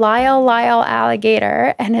you're a Lyle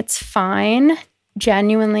alligator, and it's fine.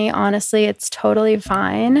 Genuinely, honestly, it's totally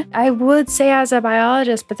fine. I would say as a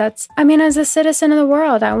biologist, but as a citizen of the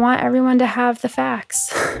world, I want everyone to have the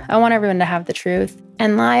facts. I want everyone to have the truth.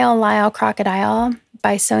 And Lyle crocodile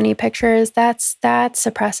by Sony Pictures, that's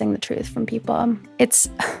suppressing the truth from people. It's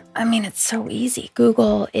so easy.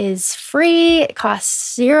 Google is free. It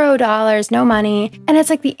costs $0, no money. And it's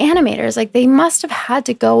like the animators, like they must have had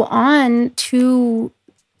to go on to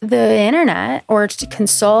the internet or to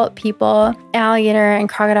consult people, alligator and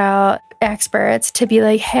crocodile experts, to be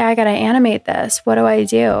like, hey, I gotta animate this. What do I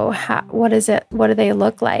do? What is it? What do they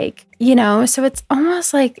look like? You know, so it's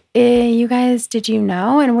almost like, you guys, did you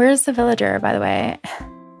know? And where's the villager, by the way?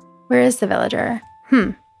 Where is the villager?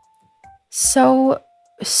 So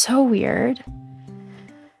weird.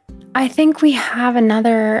 I think we have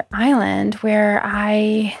another island where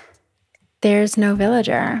there's no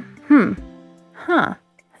villager.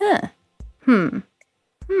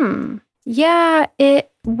 Yeah,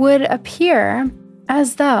 it would appear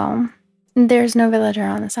as though there's no villager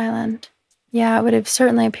on this island. Yeah, it would have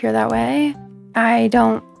certainly appear that way. I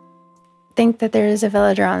don't think that there is a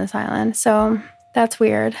villager on this island, so that's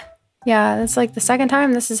weird. Yeah, it's like the second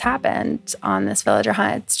time this has happened on this villager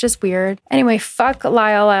hunt. It's just weird. Anyway, fuck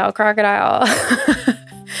Lyle crocodile.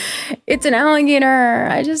 It's an alligator.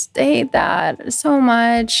 I just hate that so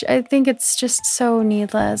much. I think it's just so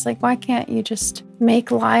needless. Like, why can't you just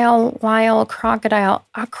make Lyle crocodile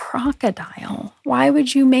a crocodile? Why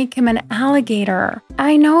would you make him an alligator?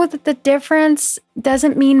 I know that the difference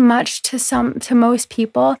doesn't mean much to most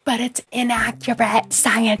people, but it's inaccurate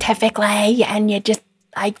scientifically, and you just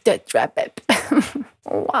like to drop it.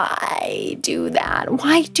 Why do that?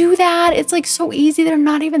 Why do that? It's like so easy. They're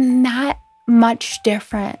not even that much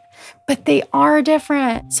different, but they are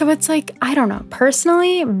different. So it's like, I don't know.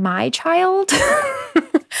 Personally, my child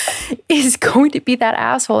is going to be that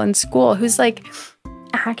asshole in school who's like,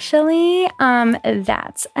 actually,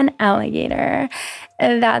 that's an alligator.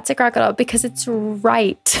 That's a crocodile, because it's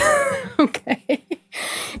right. Okay.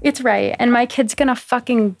 It's right. And my kid's gonna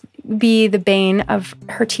fucking be the bane of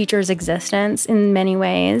her teacher's existence in many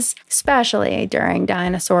ways, especially during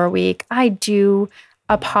Dinosaur Week. I do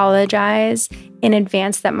apologize in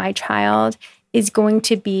advance that my child is going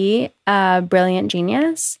to be a brilliant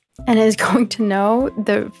genius and is going to know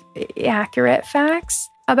the accurate facts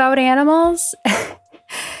about animals.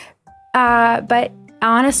 But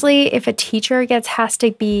honestly, if a teacher has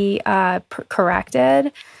to be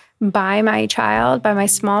corrected by my child, by my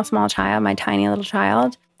small child, my tiny little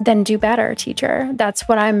child, then do better, teacher. That's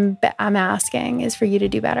what I'm asking, is for you to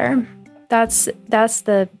do better. That's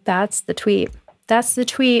the tweet. That's the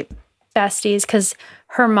tweet, besties, because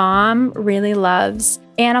her mom really loves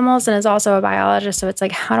animals and is also a biologist. So it's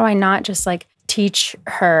like, how do I not just like teach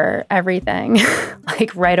her everything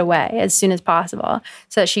like right away, as soon as possible,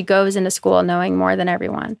 so that she goes into school knowing more than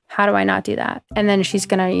everyone? How do I not do that? And then she's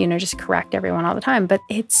gonna, just correct everyone all the time. But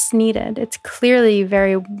it's needed. It's clearly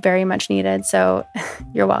very, very much needed. So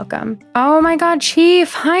you're welcome. Oh my God,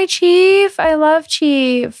 Chief. Hi, Chief. I love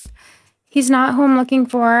Chief. He's not who I'm looking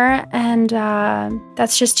for, and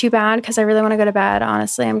that's just too bad, because I really want to go to bed.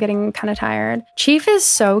 Honestly, I'm getting kind of tired. Chief is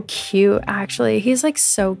so cute, actually. He's like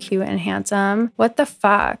so cute and handsome. What the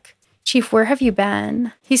fuck? Chief, where have you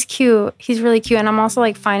been? He's cute. He's really cute. And I'm also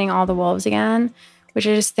like finding all the wolves again, which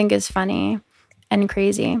I just think is funny and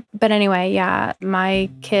crazy. But anyway, yeah, my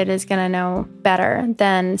kid is going to know better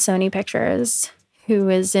than Sony Pictures, who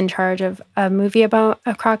is in charge of a movie about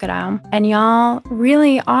a crocodile. And y'all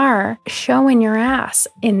really are showing your ass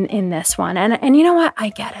in this one. And you know what? I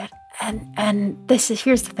get it. And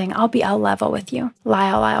here's the thing. I'll level with you.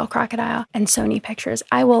 Lyle, crocodile, and Sony Pictures.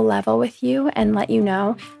 I will level with you and let you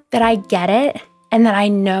know that I get it and that I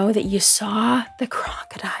know that you saw the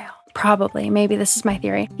crocodile. Probably, maybe this is my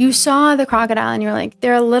theory. You saw the crocodile and you're like,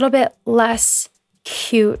 they're a little bit less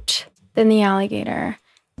cute than the alligator.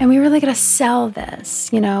 And we really gotta sell this,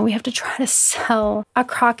 we have to try to sell a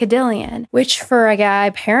crocodilian, which for a guy,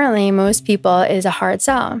 apparently most people is a hard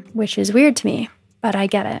sell, which is weird to me, but I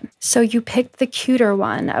get it. So you picked the cuter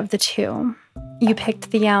one of the two. You picked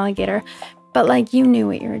the alligator, but like you knew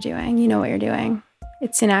what you were doing. You know what you're doing.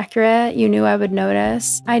 It's inaccurate. You knew I would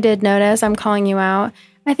notice. I did notice. I'm calling you out.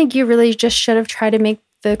 I think you really just should have tried to make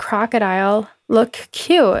the crocodile look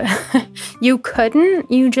cute. You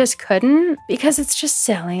just couldn't because it's just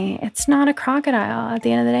silly. It's not a crocodile. At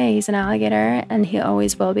the end of the day, he's an alligator and he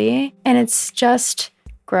always will be. And it's just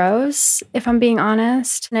gross, if I'm being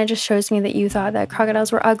honest. And it just shows me that you thought that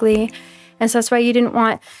crocodiles were ugly. And so that's why you didn't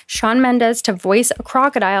want Shawn Mendes to voice a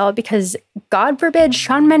crocodile because God forbid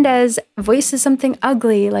Shawn Mendes voices something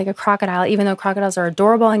ugly like a crocodile, even though crocodiles are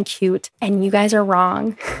adorable and cute. And you guys are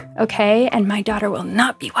wrong, okay? And my daughter will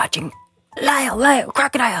not be watching Lyle,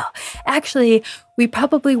 crocodile. Actually, we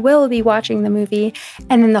probably will be watching the movie.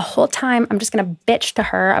 And then the whole time, I'm just going to bitch to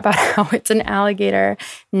her about how it's an alligator,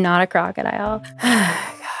 not a crocodile.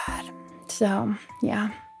 God. So, yeah.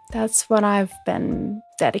 That's what I've been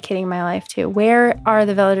dedicating my life to. Where are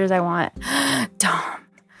the villagers I want?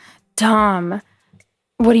 Dom,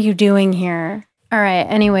 what are you doing here? All right,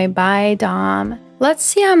 anyway, bye, Dom. Let's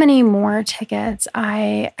see how many more tickets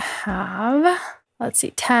I have. Let's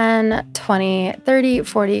see, 10, 20, 30,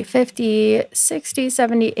 40, 50, 60,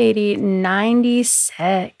 70, 80,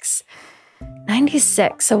 96.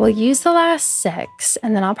 96. So we'll use the last 6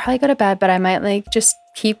 and then I'll probably go to bed, but I might just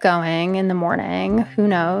keep going in the morning. Who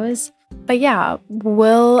knows? But yeah,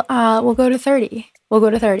 we'll go to 30. We'll go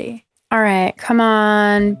to 30. All right, come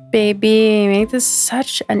on, baby. Make this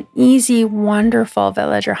such an easy, wonderful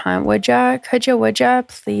villager hunt. Would ya? Would ya?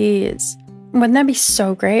 Please. Wouldn't that be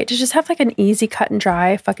so great to just have an easy cut and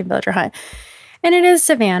dry fucking villager hunt? And it is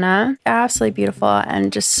Savannah, absolutely beautiful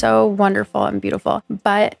and just so wonderful and beautiful,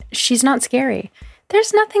 but she's not scary.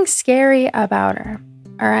 There's nothing scary about her,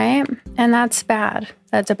 all right? And that's bad.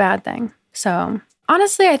 That's a bad thing. So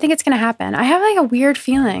honestly, I think it's going to happen. I have a weird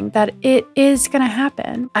feeling that it is going to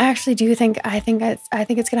happen. I actually do think, I think it's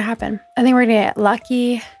going to happen. I think we're going to get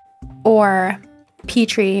Lucky or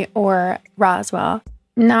Petrie or Roswell.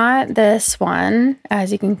 Not this one,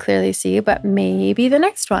 as you can clearly see, but maybe the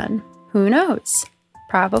next one. Who knows?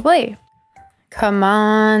 Probably. Come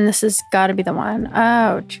on, this has got to be the one.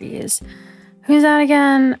 Oh, geez. Who's that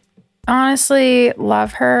again? Honestly,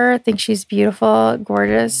 love her. Think she's beautiful,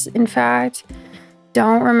 gorgeous, in fact.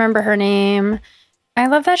 Don't remember her name. I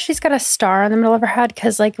love that she's got a star in the middle of her head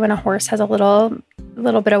because when a horse has a little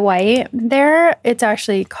bit of white there, it's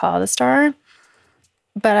actually called a star.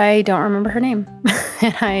 But I don't remember her name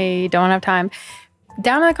and I don't have time.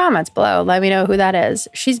 Down in the comments below, let me know who that is.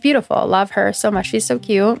 She's beautiful. Love her so much. She's so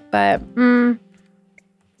cute, but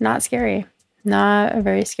not scary. Not a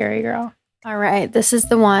very scary girl. All right, this is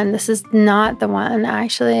the one. This is not the one,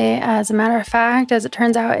 actually. As a matter of fact, as it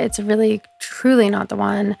turns out, it's really, truly not the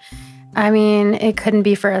one. I mean, it couldn't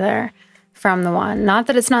be further from the one. Not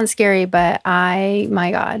that it's not scary, but my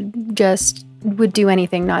God, just would do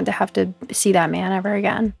anything not to have to see that man ever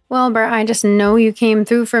again. Wilbur, I just know you came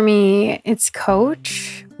through for me. It's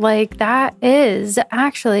Coach. That is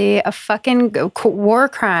actually a fucking war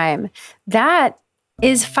crime. That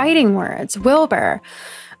is fighting words. Wilbur,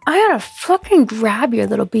 I gotta fucking grab your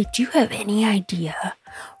little beak. Do you have any idea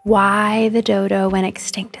why the dodo went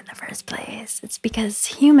extinct in the first place? It's because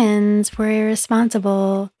humans were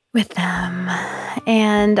irresponsible with them.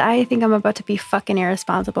 And I think I'm about to be fucking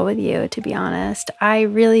irresponsible with you, to be honest. I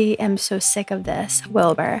really am so sick of this,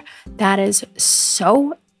 Wilbur. That is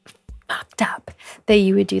so fucked up that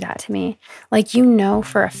you would do that to me.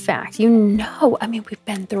 For a fact, I mean, we've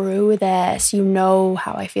been through this. You know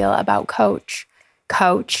how I feel about Coach.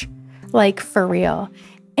 Coach, for real.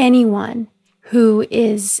 Anyone who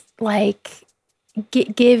is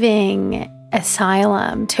giving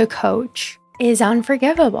asylum to Coach is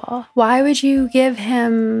unforgivable. Why would you give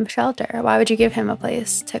him shelter? Why would you give him a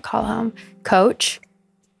place to call home? Coach.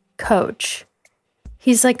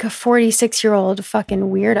 He's a 46-year-old fucking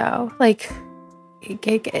weirdo.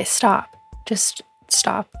 Stop. Just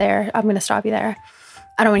stop there. I'm going to stop you there.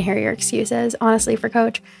 I don't want to hear your excuses, honestly, for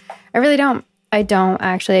Coach. I really don't. I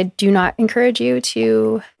do not encourage you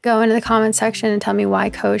to go into the comment section and tell me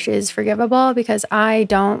why Coach is forgivable because I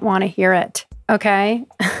don't want to hear it. Okay?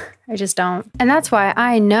 I just don't. And that's why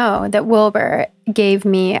I know that Wilbur gave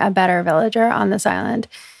me a better villager on this island.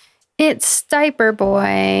 It's Diaper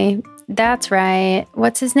Boy. That's right.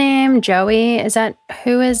 What's his name? Joey?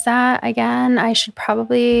 Who is that again? I should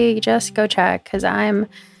probably just go check because I'm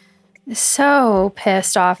so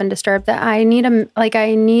pissed off and disturbed that I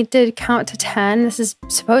need to count to 10. This is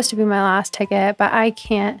supposed to be my last ticket, but I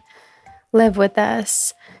can't live with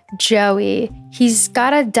this. Joey, he's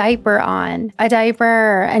got a diaper on,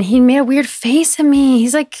 and he made a weird face at me.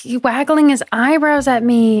 He's like waggling his eyebrows at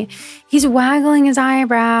me. He's waggling his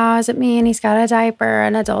eyebrows at me, and he's got a diaper,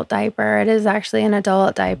 an adult diaper. It is actually an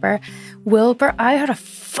adult diaper. Wilbur, I gotta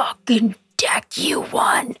fucking deck you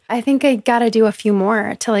one. I think I gotta do a few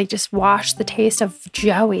more to like just wash the taste of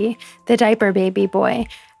Joey, the diaper baby boy,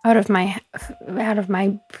 out of my life,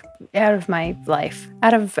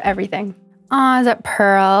 out of everything. Oh, is that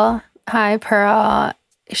Pearl? Hi, Pearl.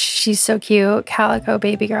 She's so cute. Calico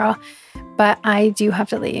baby girl. But I do have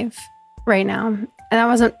to leave right now. And that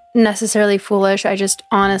wasn't necessarily foolish. I just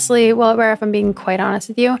honestly, Wilbur, if I'm being quite honest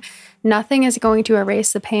with you, nothing is going to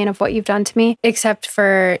erase the pain of what you've done to me except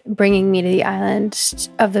for bringing me to the island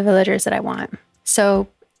of the villagers that I want. So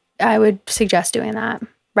I would suggest doing that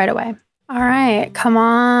right away. All right, come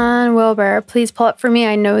on, Wilbur, please pull up for me.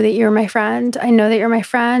 I know that you're my friend. I know that you're my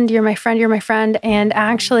friend. You're my friend. You're my friend. And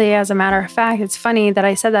actually, as a matter of fact, it's funny that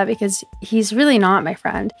I said that because he's really not my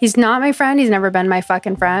friend. He's not my friend. He's never been my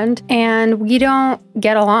fucking friend. And we don't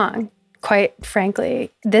get along, quite frankly.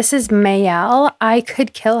 This is Mayelle. I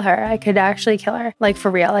could kill her. I could actually kill her. Like for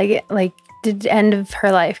real. Like the end of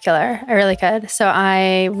her life killer. I really could. So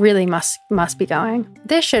I really must be going.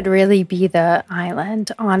 This should really be the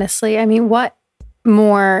island, honestly. I mean, what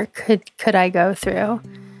more could I go through?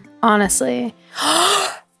 Honestly.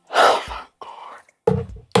 Oh my God.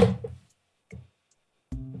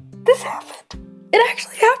 This happened. It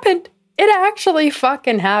actually happened. It actually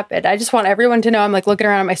fucking happened. I just want everyone to know I'm like looking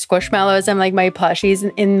around at my squishmallows and like my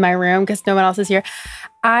plushies in my room because no one else is here.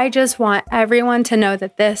 I just want everyone to know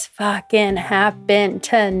that this fucking happened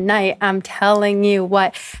tonight. I'm telling you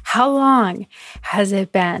what. How long has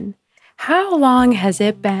it been? How long has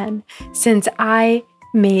it been since I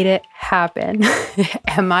made it happen?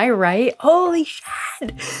 Am I right? Holy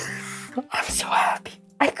shit. I'm so happy.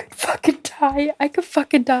 I could fucking die. I could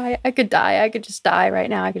fucking die. I could die. I could just die right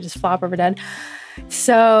now. I could just flop over dead.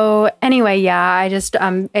 So anyway, yeah, I just,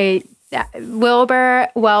 Wilbur,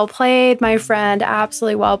 well played, my friend,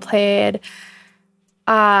 absolutely well played.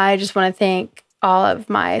 I just want to thank all of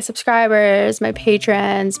my subscribers, my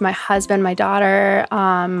patrons, my husband, my daughter,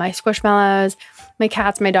 my squishmallows, my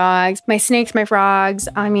cats, my dogs, my snakes, my frogs.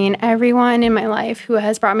 I mean, everyone in my life who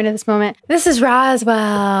has brought me to this moment. This is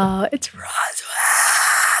Roswell. It's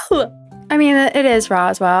Roswell. I mean, it is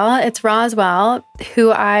Roswell. It's Roswell,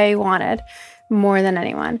 who I wanted more than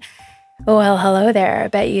anyone. Well, hello there. I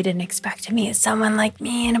bet you didn't expect to meet someone like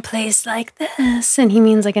me in a place like this. And he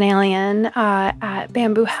means like an alien at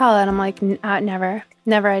Bamboo Hell. And I'm like, never,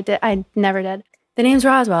 I never did. The name's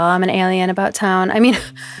Roswell. I'm an alien about town. I mean,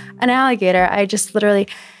 an alligator. I just literally,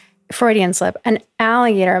 Freudian slip, an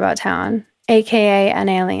alligator about town, AKA an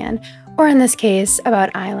alien. Or in this case,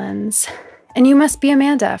 about islands. And you must be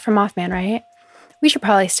Amanda from Mothman, right? We should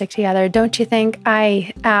probably stick together, don't you think?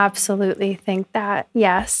 I absolutely think that,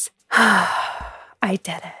 yes. I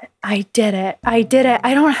did it. I did it. I did it.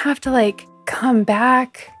 I don't have to like come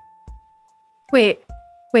back. Wait,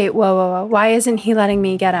 whoa. Why isn't he letting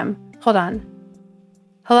me get him? Hold on.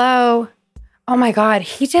 Hello? Oh my God,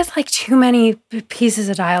 he did like too many pieces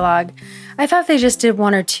of dialogue. I thought they just did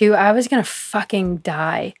one or two. I was gonna fucking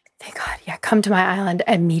die. Thank God, yeah, come to my island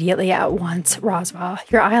immediately at once, Roswell.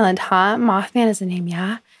 Your island, huh? Mothman is the name,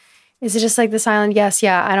 yeah? Is it just like this island? Yes,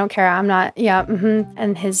 yeah, I don't care. I'm not, yeah,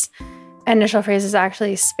 And his initial phrase is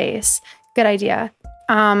actually space. Good idea.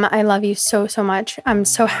 I love you so, so much. I'm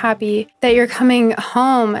so happy that you're coming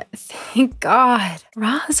home. Thank God.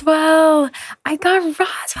 Roswell. I got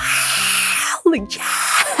Roswell.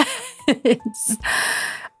 Yes.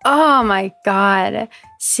 Oh my God.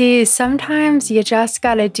 See, sometimes you just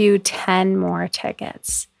got to do 10 more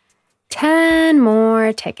tickets. 10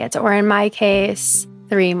 more tickets. Or in my case,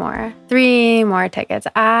 3 more. 3 more tickets.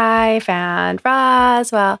 I found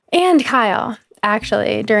Roswell and Kyle,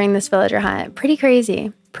 actually, during this villager hunt. Pretty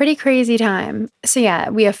crazy time. So yeah,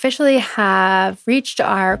 we officially have reached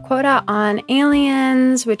our quota on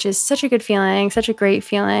aliens, which is such a good feeling, such a great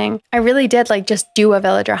feeling. I really did like just do a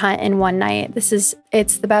villager hunt in one night.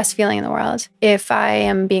 It's the best feeling in the world. If I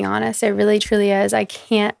am being honest, it really truly is. I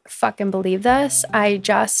can't fucking believe this. I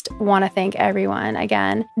just want to thank everyone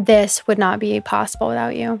again. This would not be possible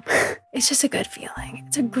without you. It's just a good feeling.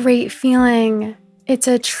 It's a great feeling. It's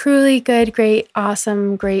a truly good, great,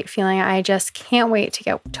 awesome, great feeling. I just can't wait to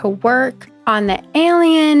get to work on the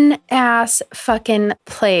alien ass fucking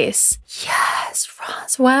place. Yes,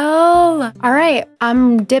 Roswell. All right,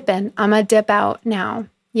 I'm dipping. I'm gonna dip out now.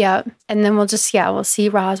 Yep. And then we'll see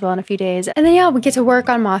Roswell in a few days. And then, we get to work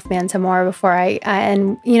on Mothman some more before I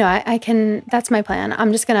can, that's my plan.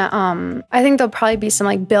 I'm just gonna, I think there'll probably be some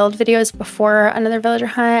like build videos before another villager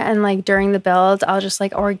hunt. And like during the build, I'll just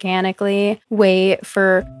like organically wait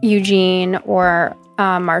for Eugene or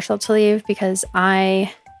Marshall to leave because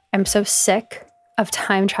I am so sick of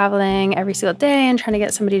time traveling every single day and trying to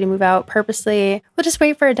get somebody to move out purposely. We'll just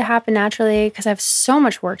wait for it to happen naturally because I have so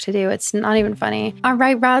much work to do. It's not even funny. All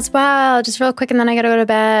right, Roswell, just real quick and then I gotta go to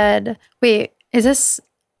bed. Wait, is this,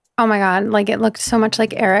 oh my God, like it looked so much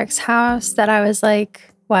like Eric's house that I was like,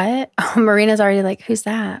 what? Oh, Marina's already like, who's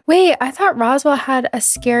that? Wait, I thought Roswell had a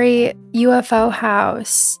scary UFO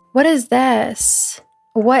house. What is this?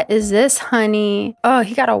 What is this, honey? Oh,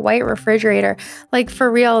 he got a white refrigerator. Like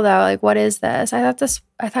for real though, like what is this? I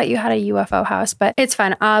thought you had a UFO house, but it's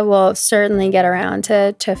fine. I will certainly get around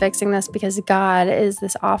to fixing this because God, is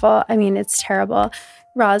this awful? I mean, it's terrible,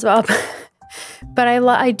 Roswell. But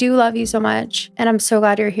I do love you so much and I'm so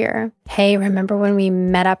glad you're here. Hey, remember when we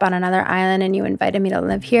met up on another island and you invited me to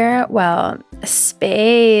live here? Well,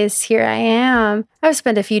 space, here I am. I've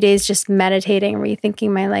spent a few days just meditating,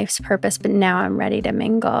 rethinking my life's purpose, but now I'm ready to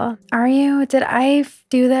mingle. Are you? Did I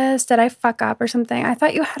do this? Did I fuck up or something? I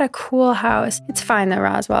thought you had a cool house. It's fine though,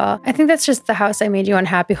 Roswell. I think that's just the house I made you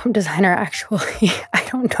unhappy home designer, actually. I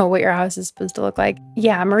don't know what your house is supposed to look like.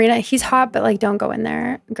 Yeah, Marina, he's hot, but like don't go in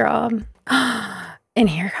there, girl. And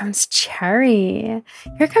here comes Cherry.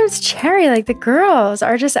 Here comes Cherry. Like the girls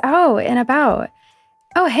are just out and about.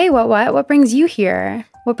 Oh, hey, what brings you here?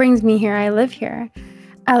 What brings me here? I live here.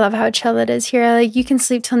 I love how chill it is here. Like you can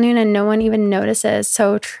sleep till noon and no one even notices.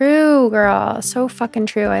 So true, girl. So fucking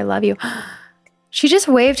true. I love you. She just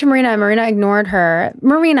waved to Marina. Marina ignored her.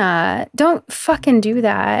 Marina, don't fucking do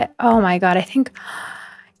that. Oh my God. I think,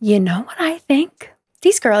 you know what I think?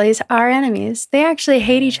 These girlies are enemies. They actually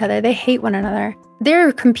hate each other. They hate one another.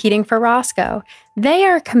 They're competing for Roscoe. They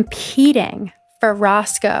are competing for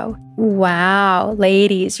Roscoe. Wow,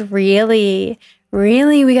 ladies, really,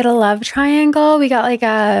 we got a love triangle. We got like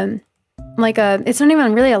a, it's not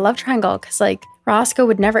even really a love triangle because like Roscoe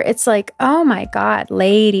would never, it's like, oh my God,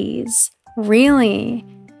 ladies, really,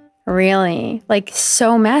 like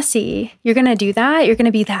so messy. You're gonna do that? You're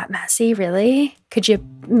gonna be that messy, really? Could you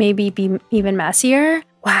maybe be even messier?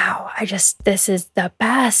 Wow, this is the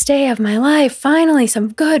best day of my life. Finally,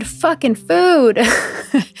 some good fucking food.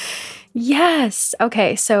 Yes.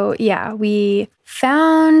 Okay, so yeah, we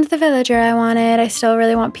found the villager I wanted. I still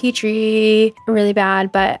really want Petrie really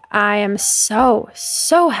bad, but I am so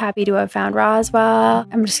happy to have found Roswell.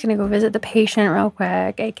 I'm just gonna go visit the patient real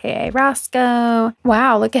quick, aka Roscoe.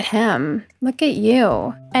 Wow, look at him. Look at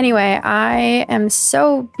you. Anyway, I am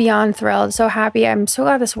so beyond thrilled, so happy. I'm so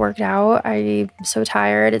glad this worked out. I'm so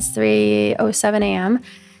tired. It's 3:07 a.m.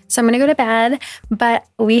 So I'm gonna go to bed, but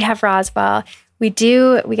we have Roswell. We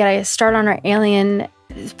gotta start on our alien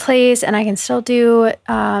place, and I can still do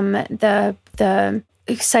the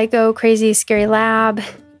psycho, crazy, scary lab,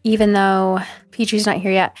 even though Petrie's not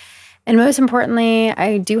here yet. And most importantly,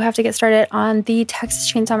 I do have to get started on the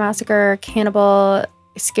Texas Chainsaw Massacre cannibal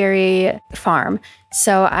scary farm.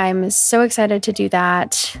 So I'm so excited to do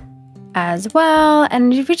that as well. And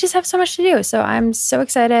we just have so much to do. So I'm so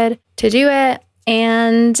excited to do it.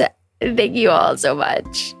 And thank you all so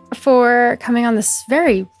much for coming on this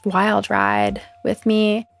very wild ride with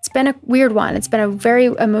me. It's been a weird one. It's been a very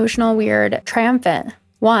emotional, weird, triumphant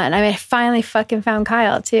one. I mean, I finally fucking found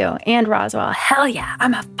Kyle too, and Roswell. Hell yeah,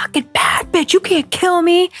 I'm a fucking bad bitch. You can't kill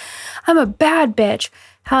me. I'm a bad bitch.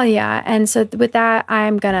 Hell yeah. And so with that,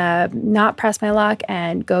 I'm gonna not press my luck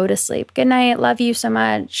and go to sleep. Good night. Love you so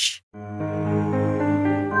much.